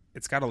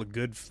a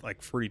good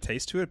like fruity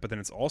taste to it, but then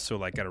it's also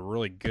like got a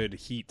really good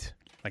heat.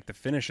 Like the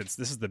finish, this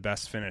is the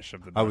best finish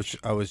of the bunch.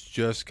 I was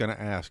just gonna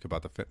ask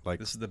about the like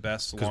This is the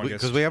best, because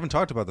longest. we haven't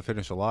talked about the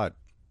finish a lot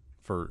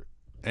for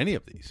any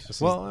of these.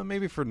 Well,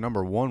 maybe for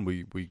number 1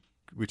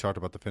 we talked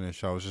about the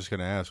finish. I was just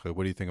gonna ask, like,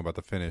 what do you think about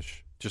the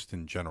finish, just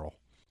in general?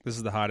 This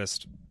is the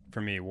hottest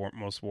for me.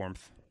 Most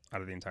warmth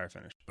out of the entire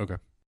finish. Okay.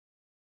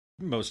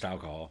 Most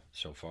alcohol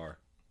so far.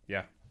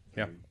 Yeah.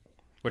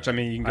 Which I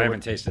mean, you can I go haven't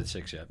with, tasted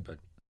 6 yet, but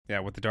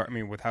with the dark. I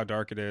mean, with how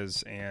dark it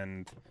is,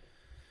 and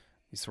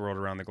you swirl it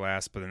around the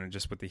glass, but then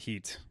just with the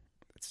heat,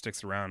 it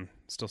sticks around.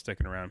 Still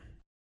sticking around.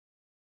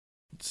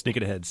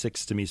 Sneaking ahead,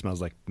 6 to me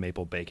smells like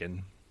maple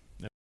bacon.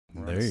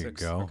 We're on There you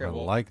 6. go. Okay, I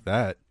well, like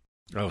that.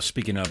 oh,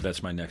 speaking of,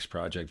 that's my next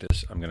project.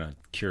 Is I'm gonna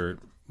cure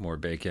more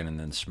bacon and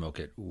then smoke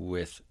it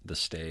with the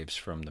staves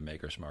from the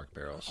Maker's Mark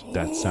barrels.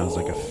 That sounds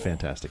like a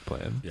fantastic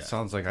plan. Yeah.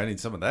 Sounds like I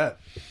need some of that.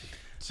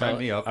 Sign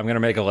me up. I'm gonna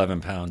make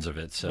 11 pounds of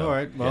it. So All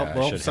right. Well, yeah, I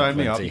well, should have sign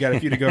me up. plenty. You got a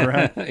few to go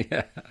around.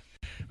 Yeah.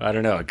 I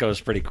don't know. It goes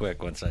pretty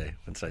quick once I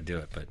do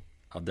it, but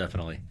I'll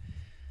definitely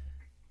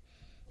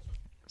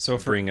So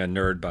for bring a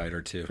nerd bite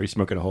or two. Are you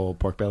smoking a whole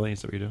pork belly?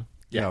 Is that what you're doing?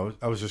 Yeah,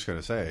 I was just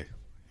gonna say.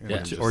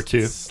 Yeah. just Or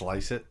 2.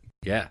 Slice it.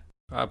 Yeah.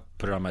 I'll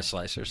put it on my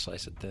slicer,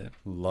 slice it thin.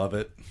 Love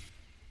it.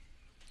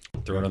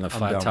 Throw it on the I'm down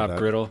flat with top that.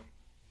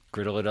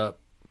 griddle it up,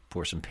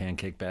 pour some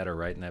pancake batter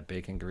right in that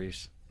bacon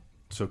grease.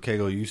 So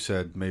Kegel, you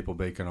said maple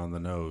bacon on the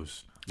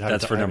nose.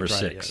 That's for I haven't number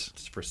tried it 6. yet.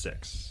 It's for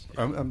 6.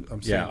 I'm Yeah,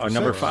 saying for on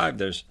number 6. 5,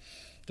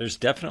 there's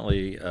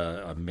definitely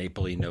a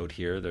mapley note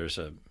here. There's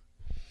a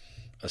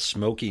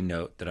smoky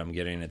note that I'm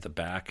getting at the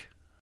back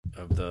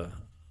of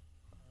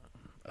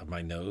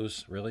my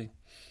nose, really,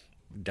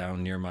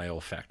 down near my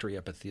olfactory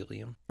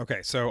epithelium.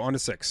 okay, so on to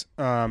 6.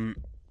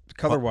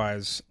 Color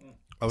wise,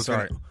 I was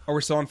sorry. gonna- Oh,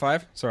 we're still on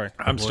 5. Sorry.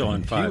 I'm still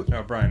on 5.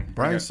 No, Brian.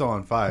 Brian's still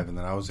on 5, and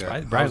then I was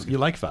Brian, you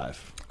like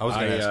 5. I was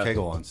going to I, ask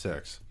Kegel on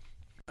 6.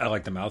 I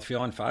like the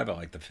mouthfeel on 5. I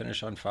like the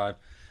finish on 5.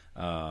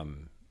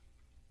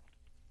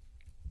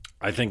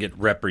 I think it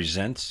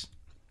represents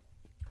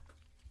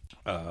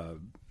a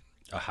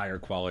higher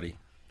quality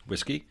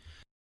whiskey.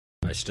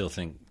 I still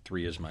think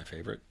 3 is my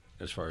favorite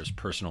as far as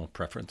personal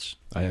preference.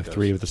 I have goes.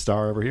 3 with a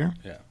star over here.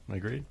 Yeah, I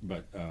agree.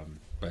 but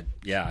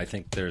yeah, I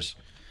think there's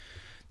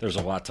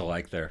a lot to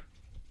like there,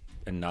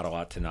 and not a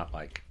lot to not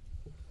like.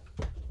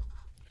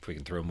 If we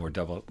can throw more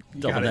double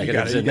got it, you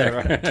negatives got it, in you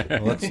there. got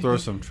Well, let's throw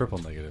some triple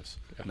negatives.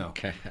 No.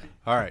 Okay.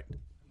 All right.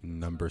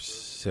 Number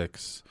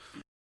 6.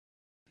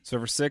 So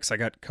for 6, I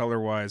got color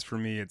wise for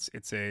me. This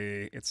is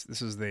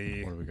What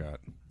the do we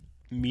got?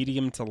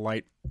 medium to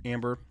light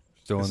amber.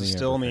 still This in the is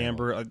still in the family.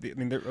 amber. I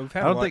mean, we've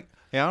had I don't think.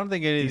 Yeah, I don't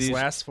think any of these these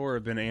last 4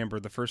 have been amber.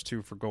 The first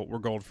 2 were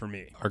gold for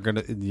me. are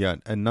gonna. Yeah,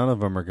 and none of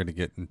them are gonna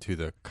get into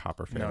the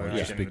copper No, family they're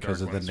just getting the because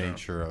dark of the ones, so.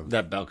 nature of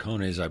That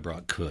Balcones I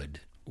brought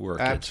could work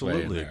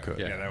Absolutely its way in it there. could.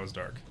 Yeah, that was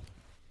dark.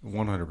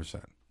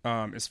 100%.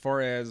 As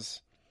far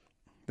as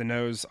the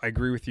nose, I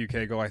agree with you,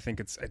 Kegel. I think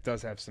it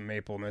does have some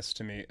mapleness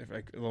to me.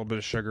 Like a little bit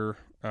of sugar,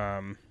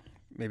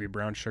 maybe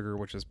brown sugar,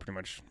 which is pretty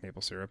much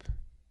maple syrup.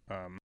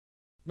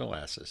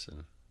 Molasses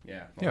and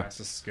Yeah, Yeah.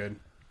 molasses is good.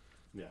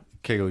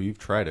 Kago, you've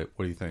tried it.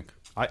 What do you think?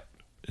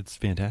 It's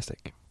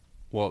fantastic.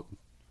 Well,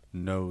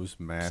 nose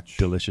match.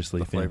 Deliciously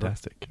the flavor.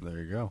 fantastic.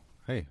 There you go.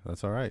 Hey,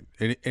 that's all right.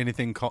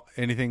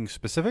 Anything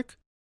specific?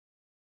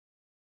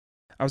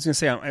 I was gonna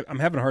say I'm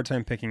having a hard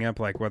time picking up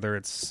like whether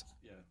it's.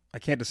 I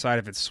can't decide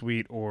if it's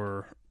sweet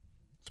or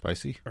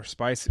Spicy?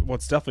 spicy. Well,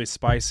 it's definitely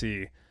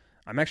spicy.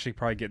 I'm actually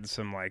probably getting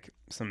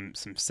some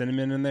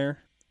cinnamon in there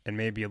and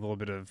maybe a little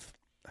bit of.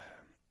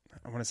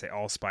 I want to say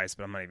allspice,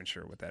 but I'm not even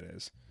sure what that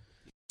is.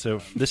 So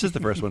this is the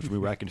first one for me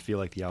where I can feel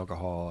like the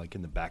alcohol like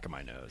in the back of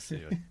my nose. So,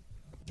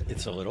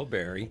 it's a little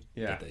berry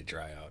Yeah. that they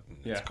dry out, and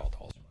Yeah. it's called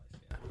allspice.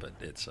 Yeah, but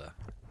it's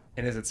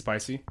And is it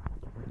spicy?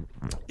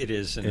 it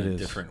is in It a is.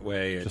 different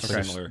way. It's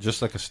Just similar.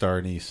 like a star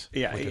anise.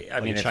 Yeah, I mean, like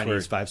if we're-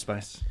 Chinese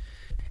 5-spice.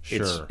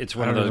 Sure. It's I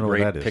one of don't those even know what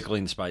great that is.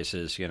 pickling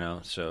spices, you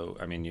know. So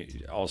I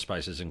mean,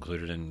 allspice is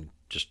included in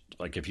just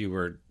like if you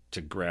were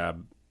to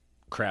grab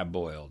crab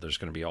boil, there's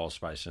going to be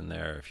allspice in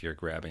there. If you're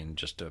grabbing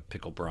just a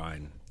pickle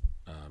brine,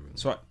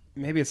 So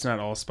maybe it's not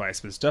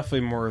allspice, but it's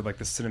definitely more like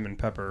the cinnamon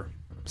pepper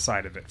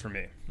side of it for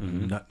me.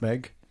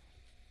 Nutmeg?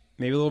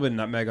 Maybe a little bit of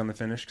nutmeg on the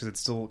finish because it's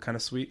still kind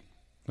of sweet.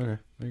 Okay,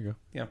 there you go.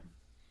 Yeah.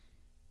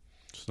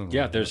 Just a little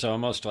yeah, bit. there's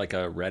almost like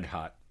a red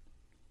hot,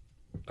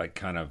 like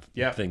kind of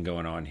Yeah. thing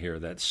going on here.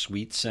 That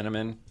sweet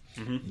cinnamon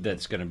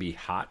that's going to be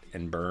hot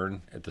and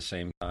burn at the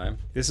same time.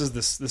 This is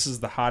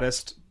the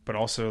hottest, but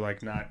also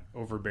like not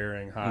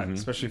overbearing hot,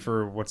 especially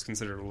for what's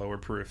considered a lower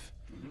proof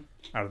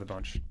out of the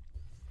bunch.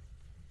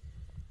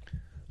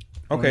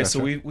 Okay, so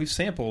we've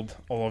sampled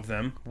all of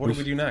them. What do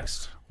we do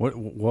next? What?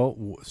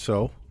 Well,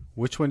 so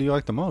which one do you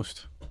like the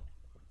most?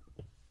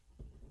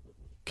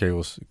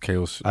 Kale's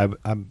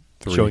I'm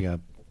 3. showing a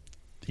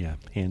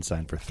hand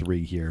sign for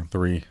 3 here.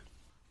 3.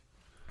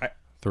 I-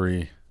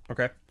 3.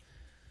 Okay.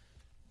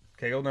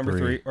 Kegel number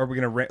 3. 3. Are we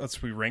gonna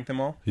let's rank them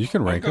all? You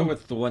can I'll rank go them.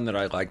 with the one that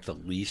I like the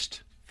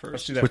least Let's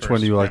first. do that Which first.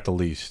 one do you like Yeah. the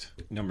least?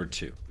 Number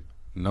 2.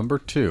 Number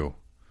 2.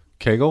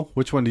 Kegel,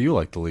 which one do you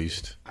like the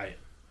least?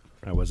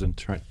 I wasn't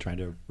trying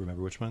to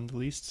remember which one the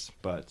least,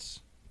 but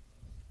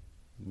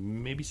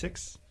maybe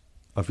 6.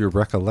 Of your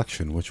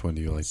recollection, which one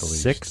do you like the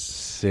least? 6.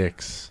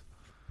 6.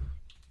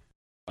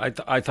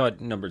 I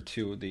thought number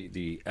 2,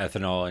 the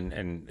ethanol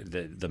and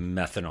the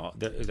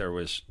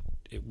methanol.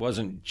 It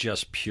wasn't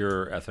just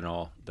pure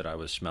ethanol that I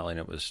was smelling.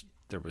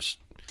 There was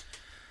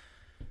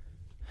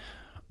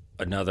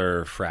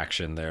another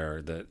fraction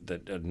there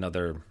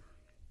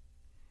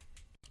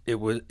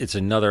it's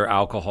another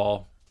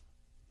alcohol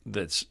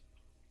that's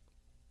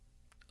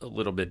a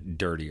little bit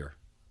dirtier.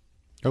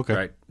 Okay.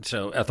 Right.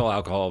 So ethyl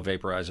alcohol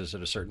vaporizes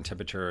at a certain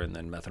temperature, and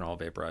then methanol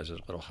vaporizes at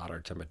a little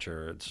hotter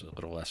temperature. It's a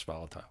little less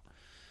volatile.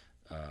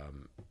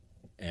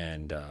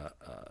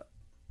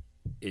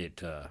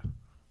 It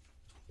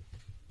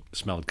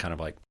smelled kind of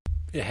like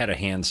it had a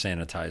hand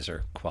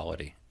sanitizer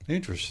quality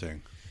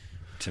Interesting.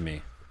 to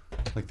me.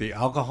 Like the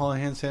alcohol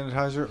hand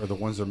sanitizer or the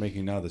ones they're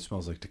making now that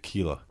smells like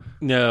tequila?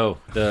 No,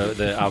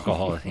 the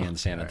alcohol hand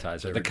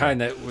sanitizer, there the we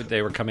kind that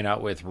they were coming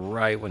out with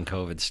right when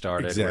COVID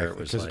started, where it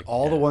was Because like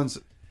all the yeah. ones,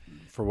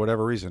 for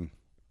whatever reason,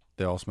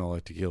 they all smell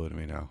like tequila to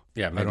me now.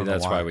 Yeah, I maybe don't know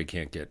that's why we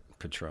can't get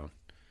Patron,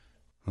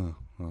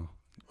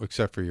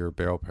 Except for your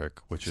barrel pick,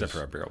 which except is for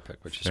our barrel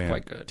pick, which is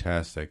quite good.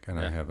 fantastic. And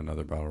I Yeah. have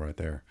another bottle right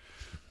there.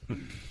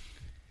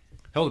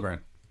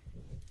 Hildebrand.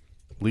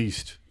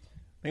 Least.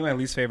 I think my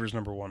least favorite is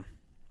number 1.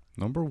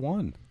 Number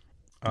 1.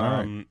 All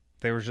right.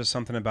 There was just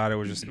something about it.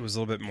 It was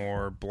a little bit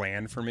more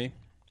bland for me.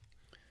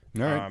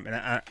 All right.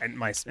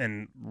 It's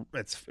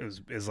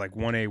like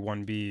 1A,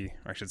 1B,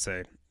 I should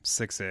say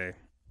 6A,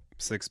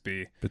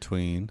 6B,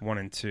 Between 1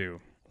 and 2.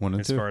 1 and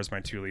As 2. far as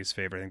my 2 least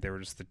favorite, I think they were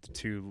just the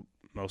 2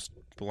 most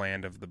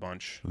bland of the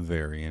bunch.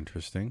 Very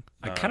interesting.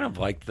 I kind of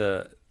like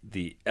the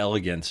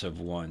elegance of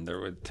 1.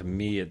 To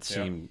me, it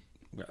seemed,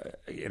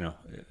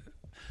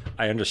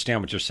 I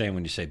understand what you're saying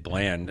when you say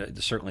bland.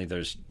 Certainly,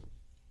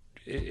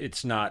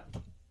 it's not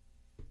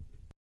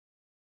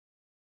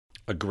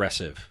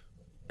aggressive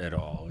at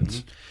all.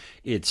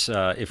 It's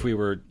if we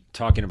were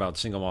talking about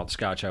single malt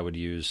Scotch, I would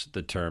use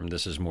the term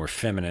this is more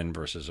feminine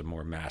versus a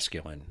more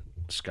masculine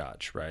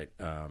Scotch, right?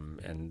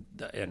 And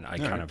I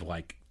kind of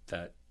like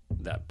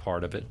that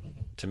part of it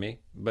to me,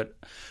 but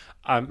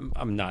I'm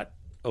not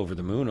over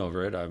the moon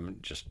over it.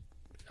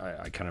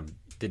 I kind of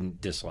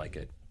didn't dislike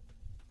it.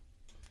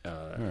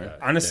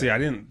 Honestly, I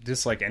didn't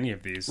dislike any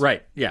of these.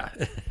 Right? Yeah.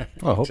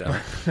 Oh, hope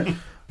Exactly.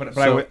 But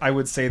So- I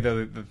would say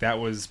though that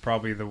was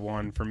probably the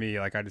one for me.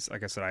 Like I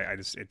said,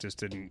 it just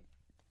didn't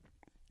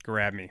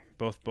grab me.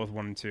 Both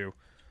 1 and 2.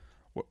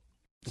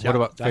 What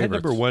about I had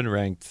favorites? number 1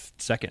 ranked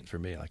second for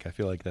me. Like I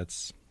feel like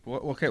that's Well,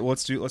 okay, well,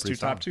 let's do Pretty top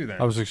solid. 2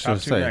 then. I was just top going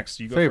to 2 say next.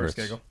 You go favorites.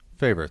 first, Kegel.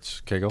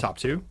 Favorites, Kegel. top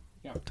 2,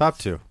 Top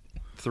 2.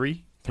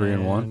 3, 3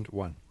 and 1.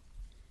 1.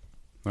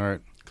 All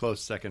right.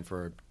 Close second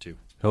for 2.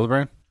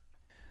 Hildebrand.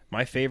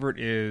 My favorite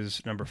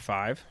is number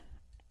 5.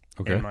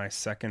 Okay. And my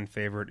second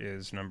favorite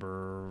is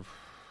number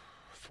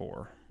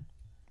 4.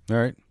 All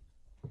right.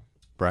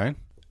 Brian.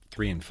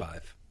 3 and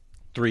 5.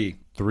 3.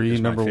 3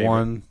 is my number favorite.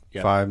 1,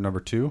 Yep. 5 number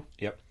 2.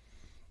 Yep.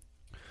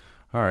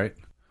 All right.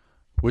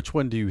 Which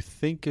one do you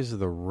think is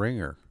the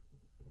ringer?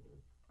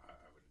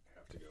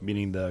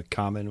 Meaning the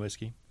common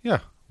whiskey. Yeah,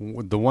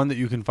 the one that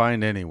you can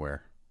find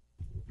anywhere.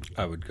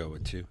 I would go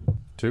with 2.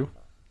 2.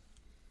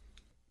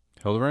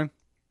 Hildebrand.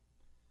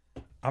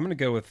 I'm going to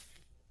go with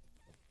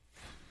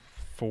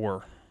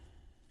 4.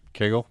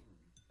 Kegel.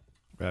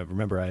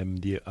 Remember, I am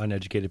the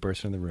uneducated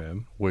person in the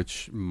room.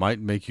 Which might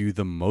make you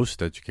the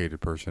most educated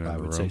person in I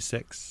the would room. say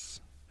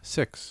 6.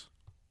 6.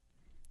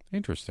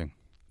 Interesting.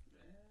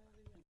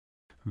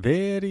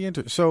 Very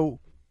interesting. So,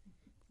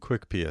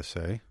 quick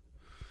PSA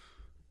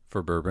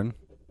for bourbon.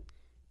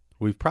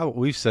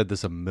 We've said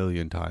this a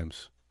million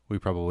times. We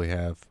probably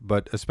have,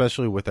 but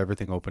especially with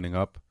everything opening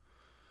up.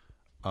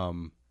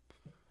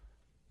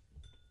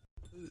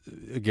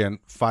 Again,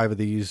 5 of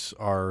these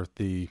are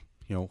the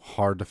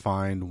hard to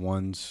find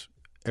ones,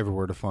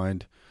 everywhere to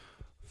find.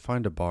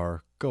 Find a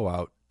bar, go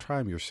out, try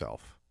them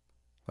yourself.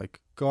 Like,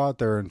 go out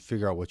there and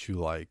figure out what you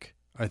like.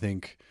 I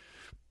think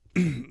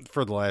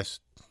for the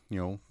last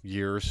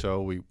year or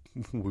so we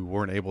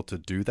weren't able to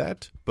do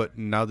that, but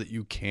now that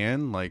you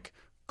can, like,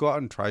 go out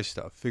and try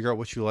stuff, figure out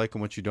what you like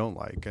and what you don't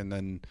like, and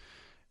then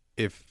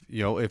if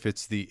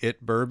it's the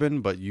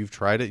bourbon but you've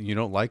tried it and you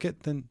don't like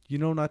it, then you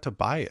know not to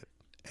buy it,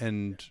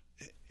 and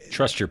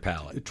Trust your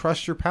palate.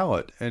 trust your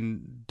palate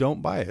and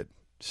don't buy it.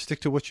 Stick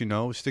to what you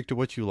know, stick to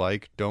what you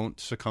like, don't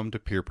succumb to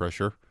peer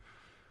pressure,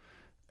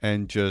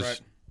 and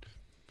just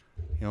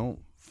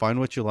find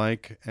what you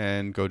like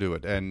and go do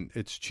it. And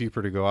it's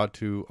cheaper to go out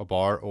to a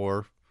bar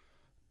or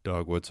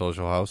Dogwood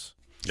Social House.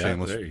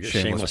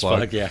 Shameless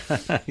plug. Yeah,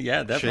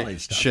 yeah, definitely.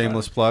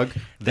 Shameless plug.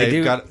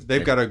 They've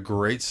got a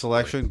great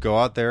selection. Go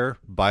out there,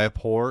 buy a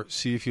pour,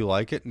 see if you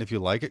like it, and if you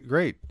like it,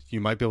 great. You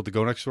might be able to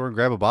go next door and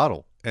grab a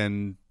bottle.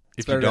 And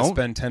if you Better to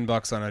don't, spend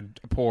 $10 on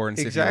a pour and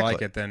see if you Exactly.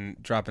 like it than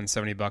dropping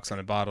 $70 on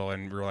a bottle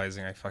and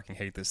realizing I fucking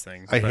hate this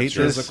thing. I hate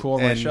sure this, It's a cool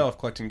on my and- shelf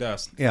collecting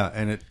dust. yeah,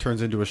 and it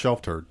turns into a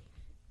shelf turd.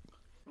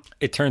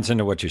 It turns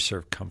into what you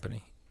serve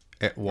company.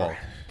 Well,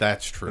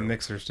 that's The true.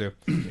 mixers too.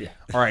 Yeah.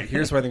 All right,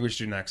 here's what I think we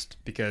should do next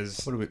because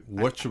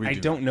What should we do? I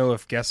don't know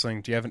if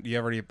guessing. Do you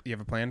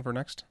have a plan for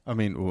next? I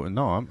mean,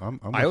 no,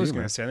 I'm I was going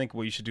going to say I think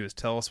what you should do is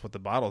tell us what the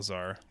bottles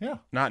are. Yeah.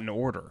 Not in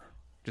order.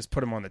 Just put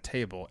them on the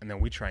table and then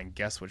we try and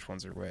guess which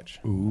ones are which.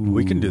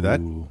 We can do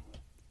that.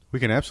 We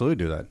can absolutely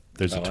do that.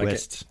 There's I a like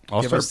twist.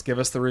 Give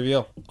us the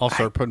reveal. I'll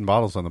start putting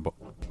bottles on the.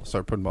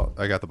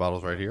 I got the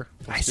bottles right here.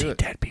 I see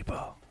dead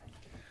people.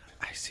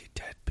 I see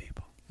dead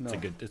people. No.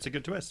 It's a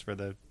good twist for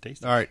the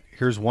taste. All right,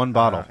 here's one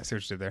bottle. I see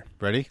what you did there.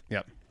 Ready?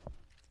 Yep.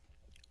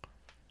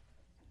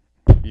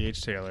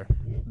 E.H. Taylor.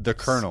 The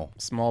Colonel.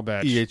 Small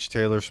batch. E.H.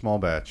 Taylor small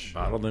batch.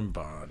 Bottled in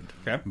bond.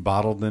 Okay.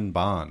 Bottled in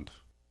bond.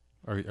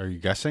 Are you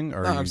guessing?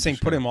 Or No, are you I'm saying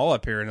just put gonna- them all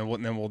up here and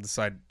then we'll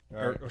decide.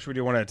 Or should we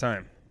do one at a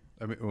time?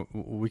 I mean,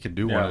 we can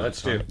do Yeah, one.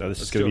 let's at a do. time. No, this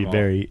is Let's going do to be them all.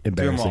 very Do them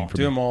embarrassing all. for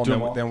Do me. them all. Do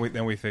And them all.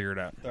 then we figure it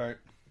out. All right.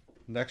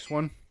 Next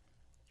one.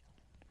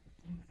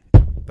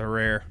 The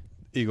rare.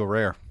 Eagle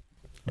Rare.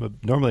 I'm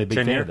normally a big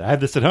 10 fan year? of that. I have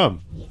this at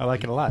home. I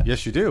like it a lot.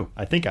 Yes, you do.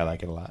 I think I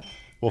like it a lot.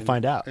 We'll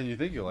find out. And you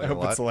think you like I it a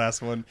hope it's lot. the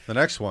last one. The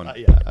next one.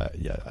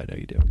 Yeah, I know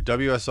you do.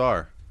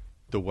 WSR.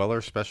 The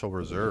Weller Special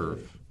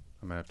Reserve.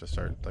 I'm gonna have to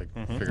start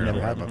figuring Never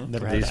out. had what them. I'm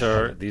Never had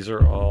that. These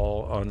are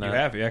all on You that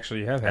have you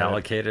have had it.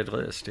 allocated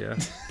list. Yeah.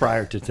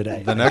 prior to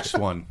today. The next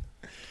one.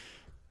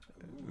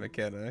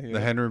 McKenna. Yeah. The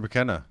Henry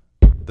McKenna.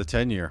 The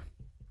 10-year.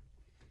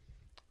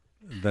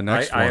 The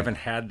next one. I haven't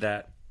had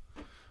that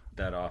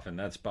often.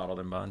 That's bottled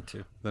in bond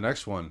too. The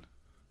next one.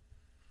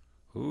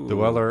 Ooh. The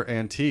Weller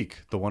Antique.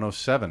 The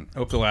 107. I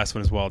hope the last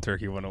one is Wild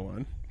Turkey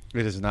 101.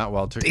 It is not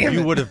Wild Turkey.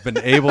 You would have been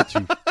able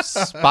to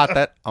spot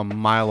that a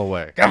mile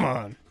away. Come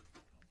on.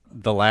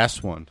 The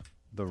last one.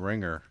 The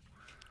Ringer.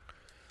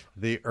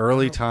 The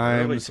Early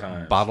Times,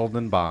 Times. Bottled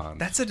in Bond.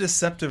 That's a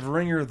deceptive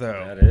ringer,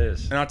 though. That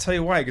is. And I'll tell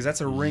you why, because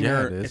that's a Yeah,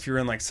 ringer it is. if you're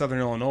in like Southern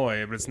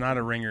Illinois, but it's not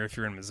a ringer if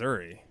you're in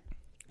Missouri.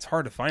 It's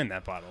hard to find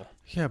that bottle.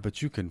 Yeah,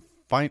 but you can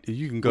go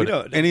We to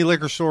don't- any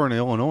liquor store in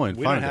Illinois and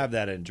we find don't it. have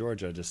that in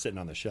Georgia just sitting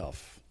on the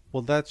shelf.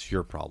 Well, that's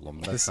your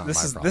problem. That's not my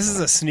problem. This is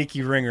a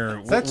sneaky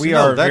ringer. That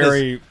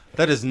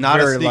is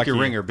not a very sneaky lucky.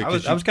 ringer I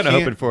because was kind of you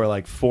can't- hoping for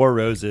like 4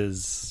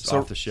 roses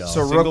off the shelf.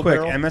 So real Single quick,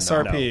 barrel?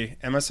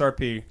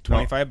 MSRP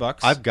 $25.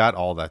 I've got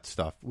all that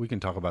stuff. We can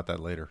talk about that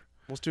later.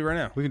 Let's do it right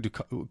now. We can do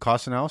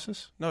cost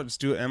analysis. No,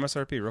 just do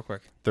MSRP real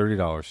quick.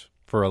 $30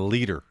 for a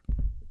liter.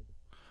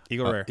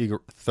 Eagle Rare. Eagle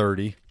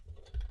 30,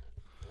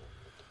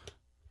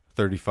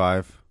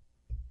 35,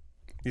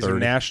 These are 30,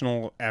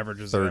 national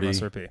averages of 30.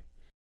 MSRP.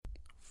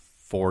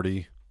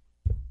 40,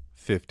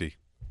 50.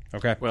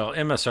 Okay, Well,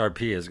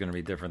 MSRP is going to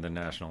be different than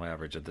national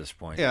average at this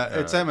point. Yeah,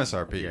 it's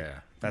MSRP. Yeah.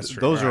 that's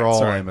true. Those are right, all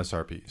sorry.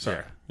 MSRP. Sorry.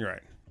 Yeah. You're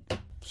right.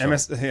 So-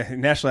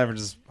 National average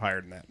is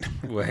higher than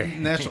that. Way.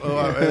 National,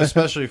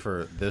 especially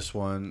for this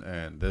one,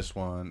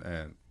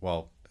 and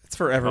well, It's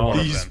for every All one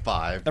of these them.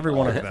 5. Every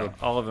one of them.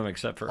 All of them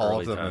except for all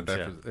early of them,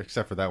 times.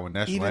 except for that one.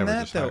 National Even average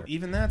that is though, higher.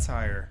 even that's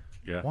higher.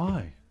 Yeah.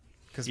 Why?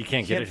 Because You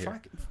can't get it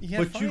here.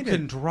 But you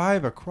can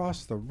drive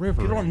across the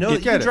river. You don't and know that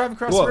you get can it. drive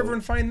across Whoa. the river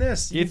and find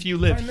this. If can you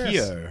live find this.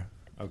 here,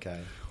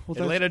 okay. Well,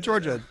 Atlanta,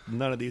 Georgia,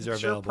 none of these are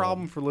It's your available.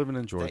 problem for living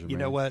in Georgia. You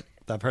know man. what?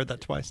 I've heard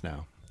that twice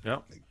now.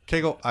 Yep.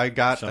 Kegel, I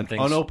got Some an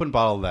things- unopened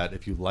bottle of that.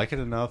 If you like it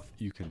enough,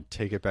 you can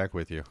take it back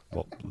with you.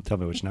 Well, tell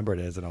me which number it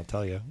is, and I'll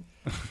tell you.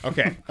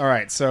 Okay, all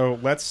right. So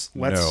let's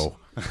No.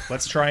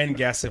 let's try and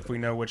guess if we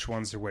know which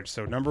ones are which.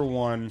 So number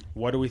one,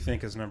 what do we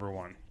think is number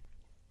one?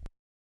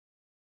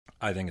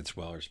 I think it's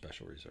Weller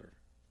Special Reserve.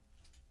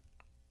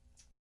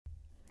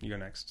 You go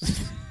next.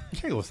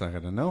 Kegel's not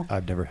going to know.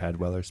 I've never had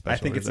Weller Special I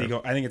think it's Reserve.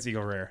 Eagle. I think it's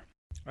Eagle Rare.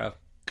 Well,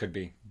 could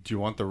be. Do you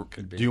want the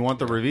be. Do you want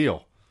the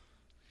reveal?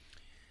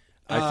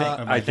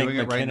 am I I think doing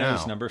it right McKenna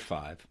is now? number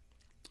 5.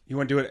 You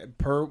want to do it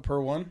per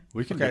one?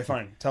 We can Okay, do-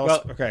 fine. Tell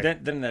Well, us. Okay.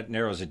 then that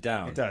narrows it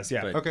down. It does,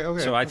 yeah. But-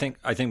 Okay. So I think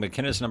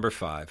McKenna's number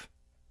 5.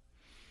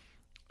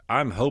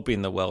 I'm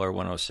hoping the Weller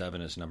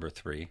 107 is number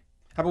 3.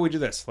 How about we do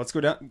this? Let's go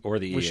down. Or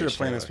the We should have EH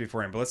planned this Taylor.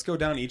 beforehand, but let's go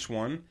down each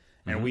one,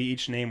 and we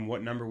each name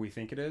what number we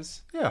think it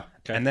is, Yeah.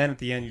 Okay. and then at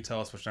the end you tell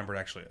us which number it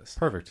actually is.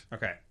 Perfect.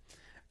 Okay.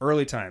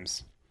 Early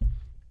Times.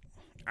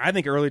 I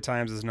think Early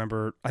Times is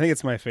I think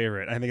it's my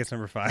favorite. I think it's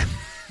number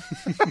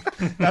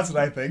 5. That's what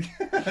I think.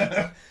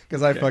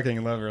 Because I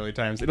fucking love Early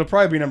Times. It'll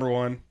probably be number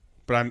 1,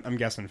 but I'm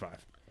guessing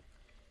 5.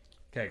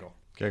 Kegel.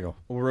 Kegel,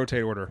 We'll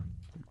rotate order.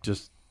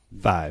 just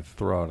 5.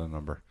 throw out a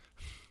number.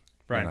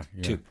 Brian.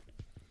 Yeah. 2.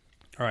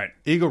 All right.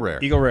 Eagle Rare.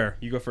 Eagle Rare.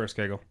 You go first,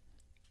 Kegel.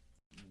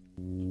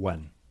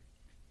 1.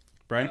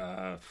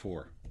 Brian?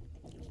 4.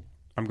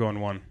 I'm going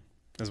 1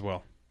 as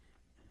well.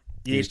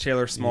 E.H.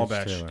 Taylor, small E.H.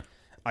 batch. Taylor.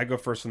 I go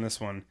first on this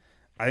one.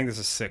 I think this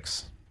is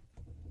 6.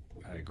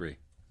 I agree.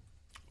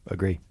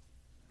 Agree.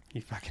 He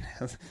fucking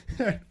has.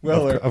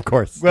 Weller. Of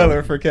course.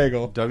 Weller for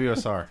Kegel.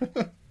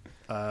 WSR.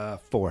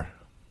 4.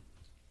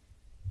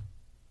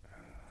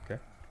 Okay.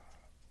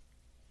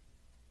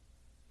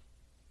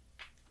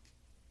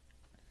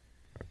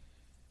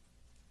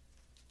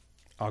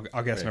 I'll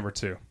guess Okay. number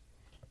 2.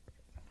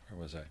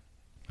 Where was I?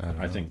 I don't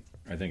know.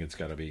 I think it's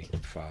got to be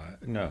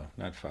 5. No,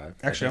 not 5.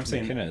 Actually, I I'm think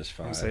saying McKenna is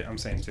 5. I'm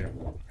saying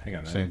 2. Hang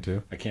on. Same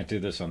too. I can't do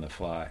this on the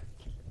fly.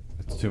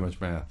 It's too much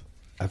math.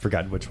 I've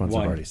forgotten which ones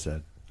 1. I've already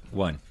said.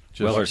 1.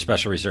 Just- Weller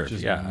Special Reserve.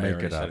 just Yeah, I make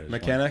already it said up. it.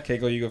 McKenna,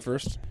 Kegel, you go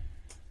first.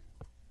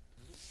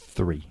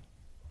 3.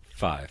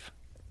 5.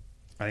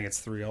 I think it's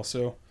 3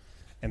 also.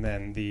 And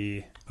then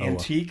the Oh,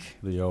 antique.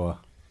 The OA.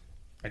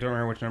 I don't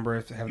remember which number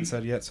I haven't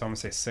said yet, so I'm going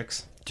to say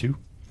 6. 2.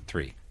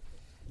 3.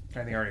 I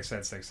think I already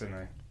said 6, didn't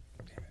I?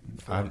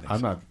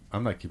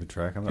 I'm not keeping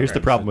track. I'm not Here's the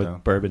writing problem shit with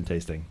down. bourbon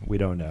tasting. We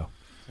don't know.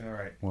 All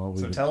right. Well,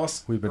 So tell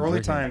us, we've been Early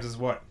drinking. Times is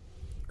what?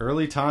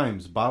 Early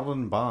Times Bottled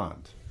and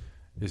Bond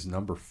is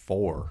number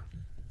 4.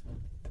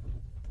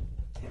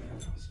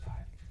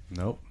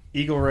 Nope.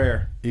 Eagle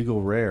Rare.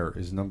 Eagle Rare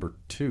is number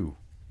 2.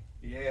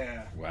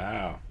 Yeah.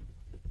 Wow.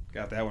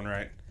 Got that one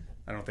right.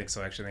 I don't think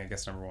so, actually. I think I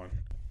guess number 1.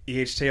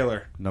 E.H.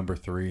 Taylor. Number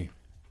 3.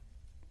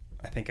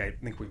 I think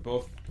we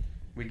both...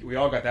 We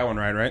all got that one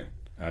right?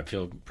 I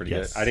feel pretty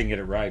Yes. good. I didn't get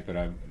it right, but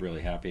I'm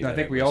really happy. No, I that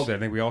think it we was- all did. I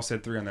think we all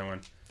said 3 on that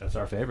one. That's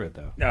our favorite,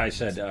 though. No, I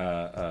said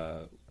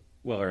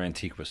Weller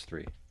Antique was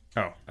 3.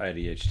 Oh, I had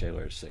E.H.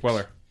 Taylor as 6.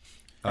 Weller.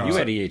 You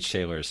had E.H.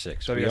 Taylor as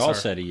 6. We WSR. all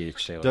said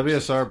E.H. Taylor.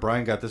 as 6. WSR,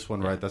 Brian got this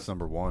one right. That's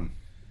number 1.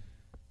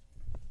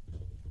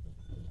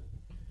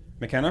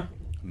 McKenna.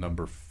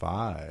 Number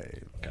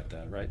 5. Got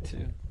that right,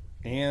 too.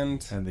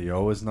 And And the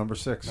O is number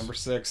 6. number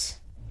 6.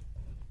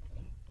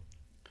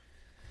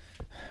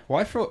 Well,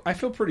 I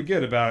feel pretty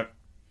good about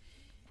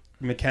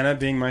McKenna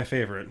being my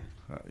favorite.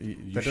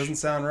 That doesn't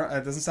sound right.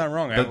 It doesn't sound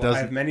wrong. That I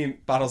doesn't- have many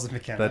bottles of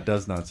McKenna. That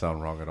does not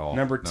sound wrong at all.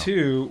 Number No.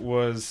 2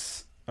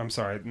 was... I'm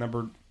sorry.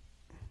 Number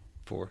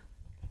 4.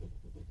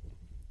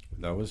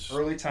 That was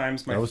Early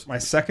Times. My, That was- my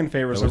second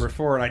favorite is that was- number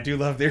 4, and I do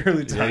love the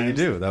Early Times. Yeah, you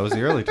do. That was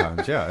the Early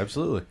Times. Yeah,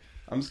 absolutely.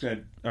 I'm just going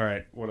to... All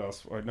right. What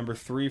else? All right, number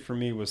 3 for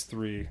me was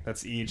 3.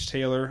 That's E.H.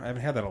 Taylor. I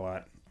haven't had that a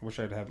lot. I wish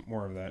I'd have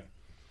more of that.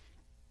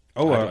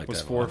 Oa like was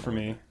that a 4 lot for more.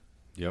 me.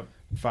 Yep.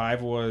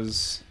 5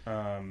 was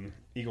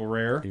Eagle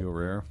Rare. Eagle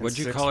Rare. And What'd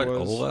you 6 call it?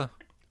 was Ola?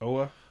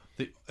 Oa.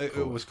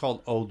 It was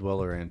called Old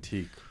Weller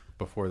Antique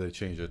before they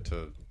changed it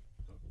to.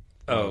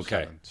 Oh,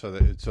 okay.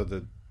 107. So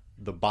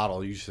the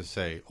bottle used to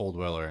say Old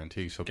Weller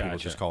Antique, so people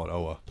Gotcha. just call it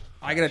OA.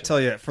 I gotta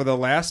tell you, for the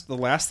last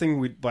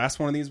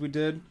one of these we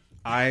did,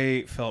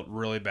 I felt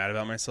really bad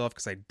about myself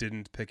because I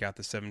didn't pick out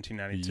the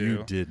 1792.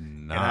 You did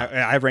And not.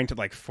 I ranked it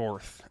like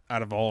 4th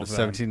out of all of The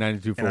them.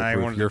 1792 And I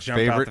Foolproof, wanted your to jump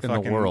out favorite the in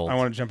fucking, the world. I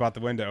want to jump out the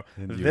window.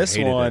 And you This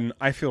hated one,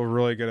 I feel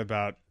really good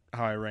about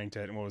how I ranked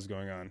it and what was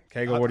going on.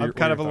 Kegel, what are I'm your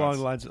kind of what are your along the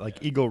thoughts? lines of,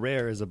 like, Eagle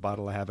Rare is a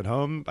bottle I have at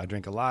home. I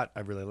drink a lot. I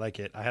really like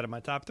it. I had it in my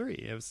top 3.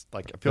 It was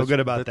like, I feel good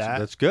about that.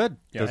 That's good.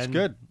 Yeah. That's And-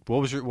 good. What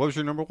was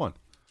your number one?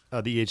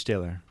 The E.H.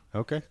 Taylor,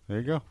 Okay, there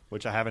you go.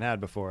 which I haven't had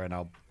before, and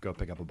I'll go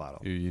pick up a bottle.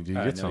 You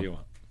I get know some. you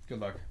won't. Good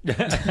luck.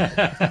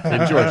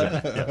 In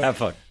Georgia. Have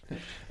fun.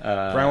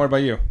 Brian, what about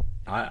you?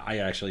 I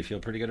actually feel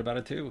pretty good about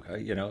it too.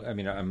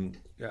 I'm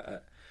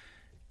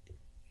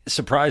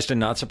surprised and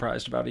not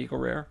surprised about Eagle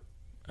Rare.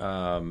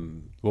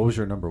 What was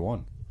your number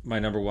one? My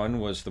number one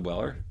was the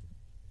Weller.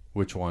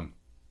 Which one?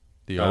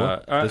 The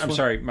Ola? This I'm one?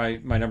 sorry. My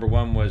number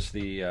one was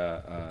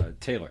the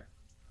Taylor,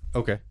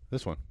 Okay,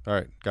 this one. All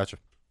right, gotcha.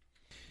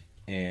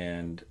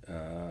 and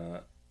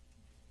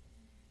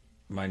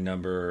my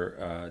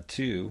number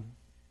 2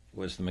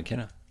 was the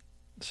McKenna.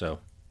 So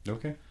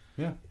Okay,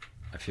 yeah.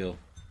 I feel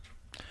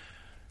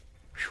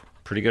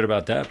pretty good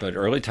about that. But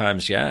early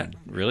times, yeah,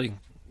 really,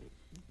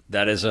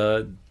 that is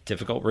a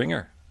difficult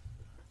ringer.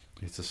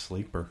 It's a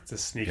sleeper. It's a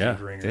sneaky Yeah.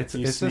 ringer. It's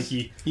you a-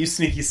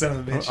 sneaky son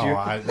of a bitch.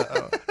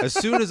 you. As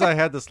soon as I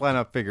had this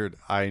lineup figured,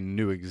 I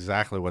knew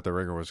exactly what the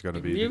ringer was going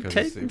to be You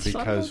because taking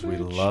son of a we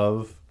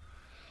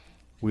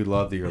bitch.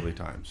 love the early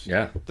times.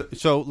 Yeah,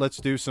 So let's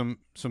do some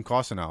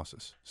cost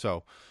analysis.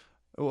 So,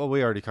 well,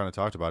 we already kind of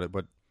talked about it,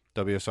 but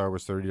WSR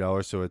was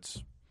 $30, so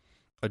it's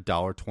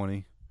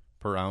 $1.20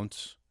 per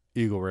ounce.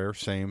 Eagle Rare,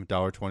 same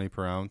 $1.20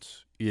 per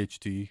ounce.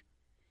 EHT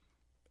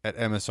at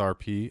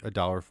MSRP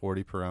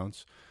 $1.40 per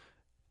ounce.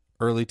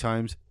 Early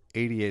times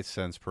 88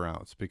 cents per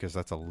ounce because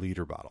that's a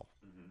liter bottle.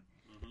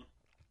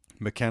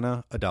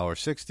 McKenna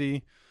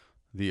 $1.60.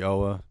 The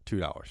OA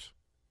 $2.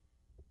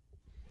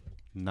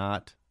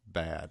 Not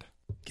bad.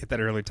 Get that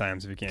early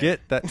times if you can.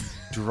 Get that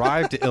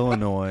drive to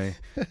Illinois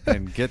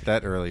and get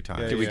that early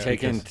time. Yeah, did we yeah.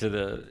 take into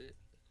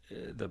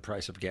the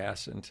price of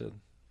gas into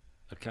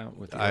account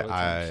with the early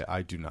times?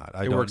 I do not.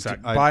 I It don't, works out.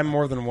 I- Buy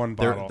more than one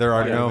there- bottle. there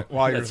are while no- you're-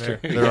 while you're That's there.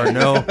 true.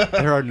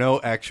 there are no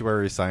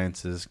actuary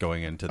sciences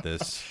going into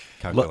this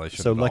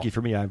calculation. So at all. lucky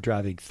for me, I'm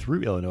driving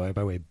through Illinois on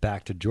my way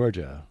back to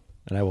Georgia,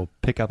 and I will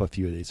pick up a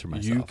few of these for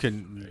myself.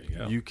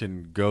 you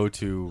can go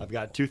to I've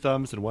got 2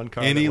 thumbs and 1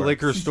 car. any that works.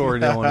 liquor store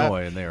in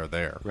Illinois and they are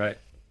there. Right,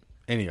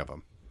 Any of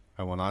them.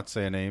 I will not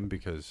say a name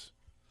because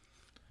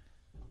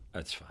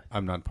that's fine.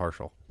 I'm not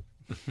partial.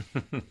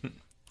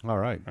 All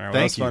right. All right, well, Thank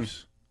that's fun.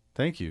 yous.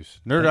 Thank yous.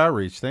 Nerd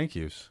Outreach. Thank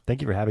yous.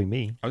 Thank you for having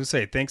me. I was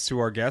gonna say thanks to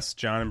our guests,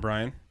 John and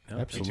Brian. No,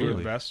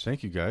 Absolutely. the best.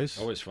 Thank you guys.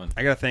 Always fun.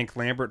 I gotta thank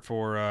Lambert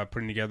for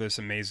putting together this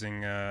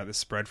amazing this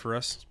spread for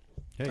us.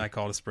 Hey. I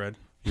call it a spread.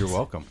 You're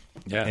welcome.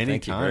 Yeah, thank you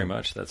Anytime. very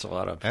much. That's a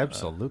lot of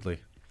Absolutely.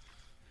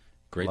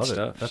 great Love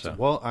stuff. It. That's, so.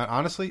 Well,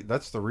 honestly,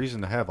 that's the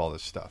reason to have all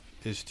this stuff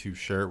is to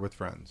share it with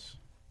friends.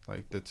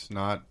 Like that's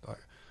not.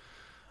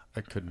 I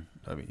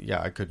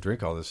could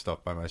drink all this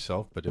stuff by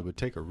myself, but it would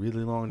take a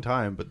really long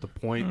time. But the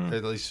point,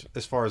 at least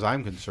as far as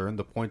I'm concerned,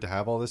 the point to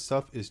have all this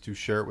stuff is to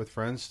share it with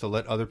friends, to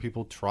let other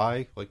people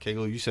try. Like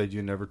Kegel, you said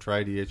you never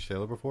tried E.H.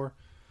 Taylor before.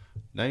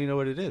 Now you know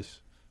what it is.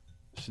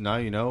 So now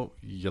you know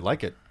you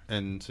like it,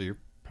 and so you're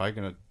probably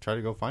gonna try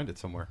to go find it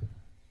somewhere.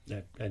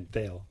 And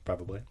fail,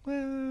 probably.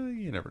 Well,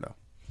 you never know.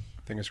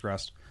 Fingers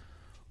crossed.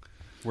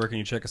 Where can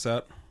you check us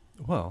out?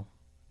 Well,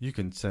 you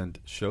can send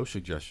show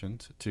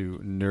suggestions to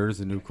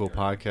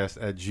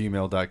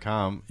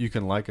nerdsthenewcoolpodcast@gmail.com. You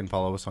can like and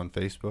follow us on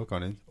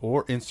Facebook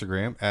or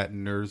Instagram at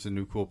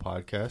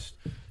nerdsthenewcoolpodcast.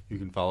 You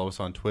can follow us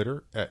on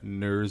Twitter at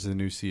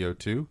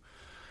nerdsthenewco2.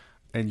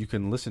 And you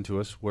can listen to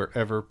us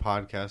wherever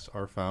podcasts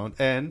are found.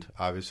 And,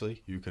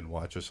 obviously, you can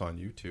watch us on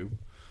YouTube.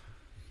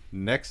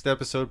 Next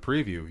episode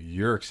preview.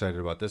 You're excited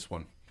about this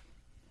one.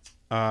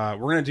 We're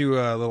gonna do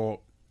a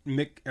little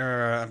Mick.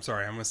 I'm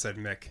sorry, I almost said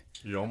Mick.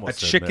 You A almost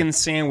chicken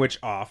sandwich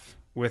off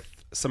with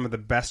some of the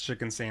best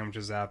chicken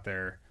sandwiches out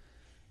there.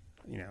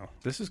 You know,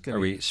 This is going Are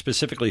to we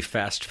specifically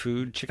fast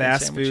food chicken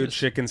fast sandwiches? food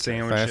chicken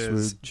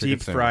sandwiches, food chicken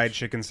deep fried sandwich.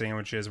 chicken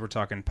sandwiches. We're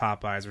talking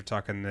Popeyes. We're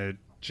talking the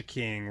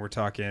Chiking. We're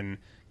talking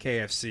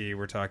KFC.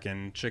 We're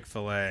talking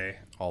Chick-fil-A.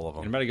 all of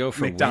them. Anybody go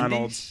for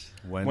McDonald's.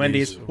 Wendy's?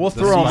 Wendy's. We'll The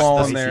throw them spi- all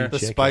the- in there. The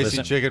Chicken. spicy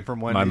Listen, chicken from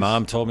Wendy's. My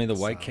mom told me the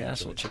White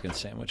Castle chicken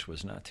sandwich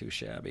was not too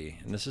shabby,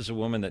 and this is a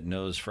woman that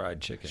knows fried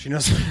chicken She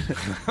knows.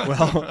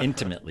 Well,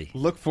 intimately.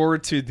 look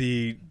forward to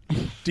the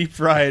deep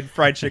fried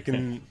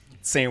chicken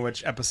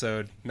sandwich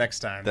episode next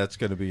time. That's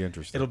going to be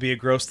interesting. It'll be a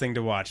gross thing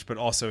to watch, but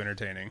also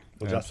entertaining.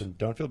 Well, Justin,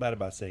 don't feel bad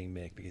about saying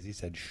Mick because he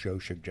said show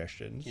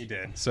suggestions. He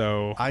did.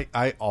 So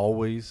I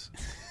always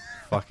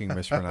fucking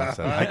mispronounce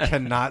that. I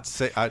cannot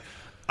say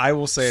I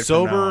will say it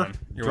sober, from now on.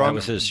 You're drunk. That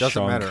was his doesn't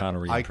Sean matter.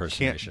 Connery I can't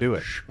impersonation. do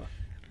it.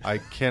 I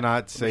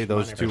cannot say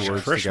those two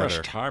words Christmas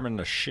together. time in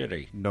the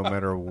shitty. No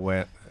matter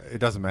when. It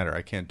doesn't matter.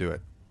 I can't do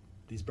it.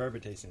 These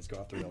bourbon tastings go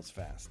off the rails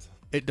fast.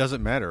 It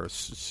doesn't matter.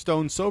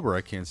 Stone sober,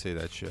 I can't say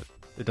that shit.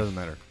 It doesn't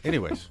matter.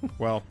 Anyways,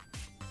 Well,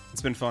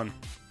 it's been fun.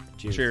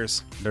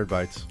 Cheers. Nerd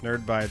Bites.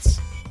 Nerd Bites.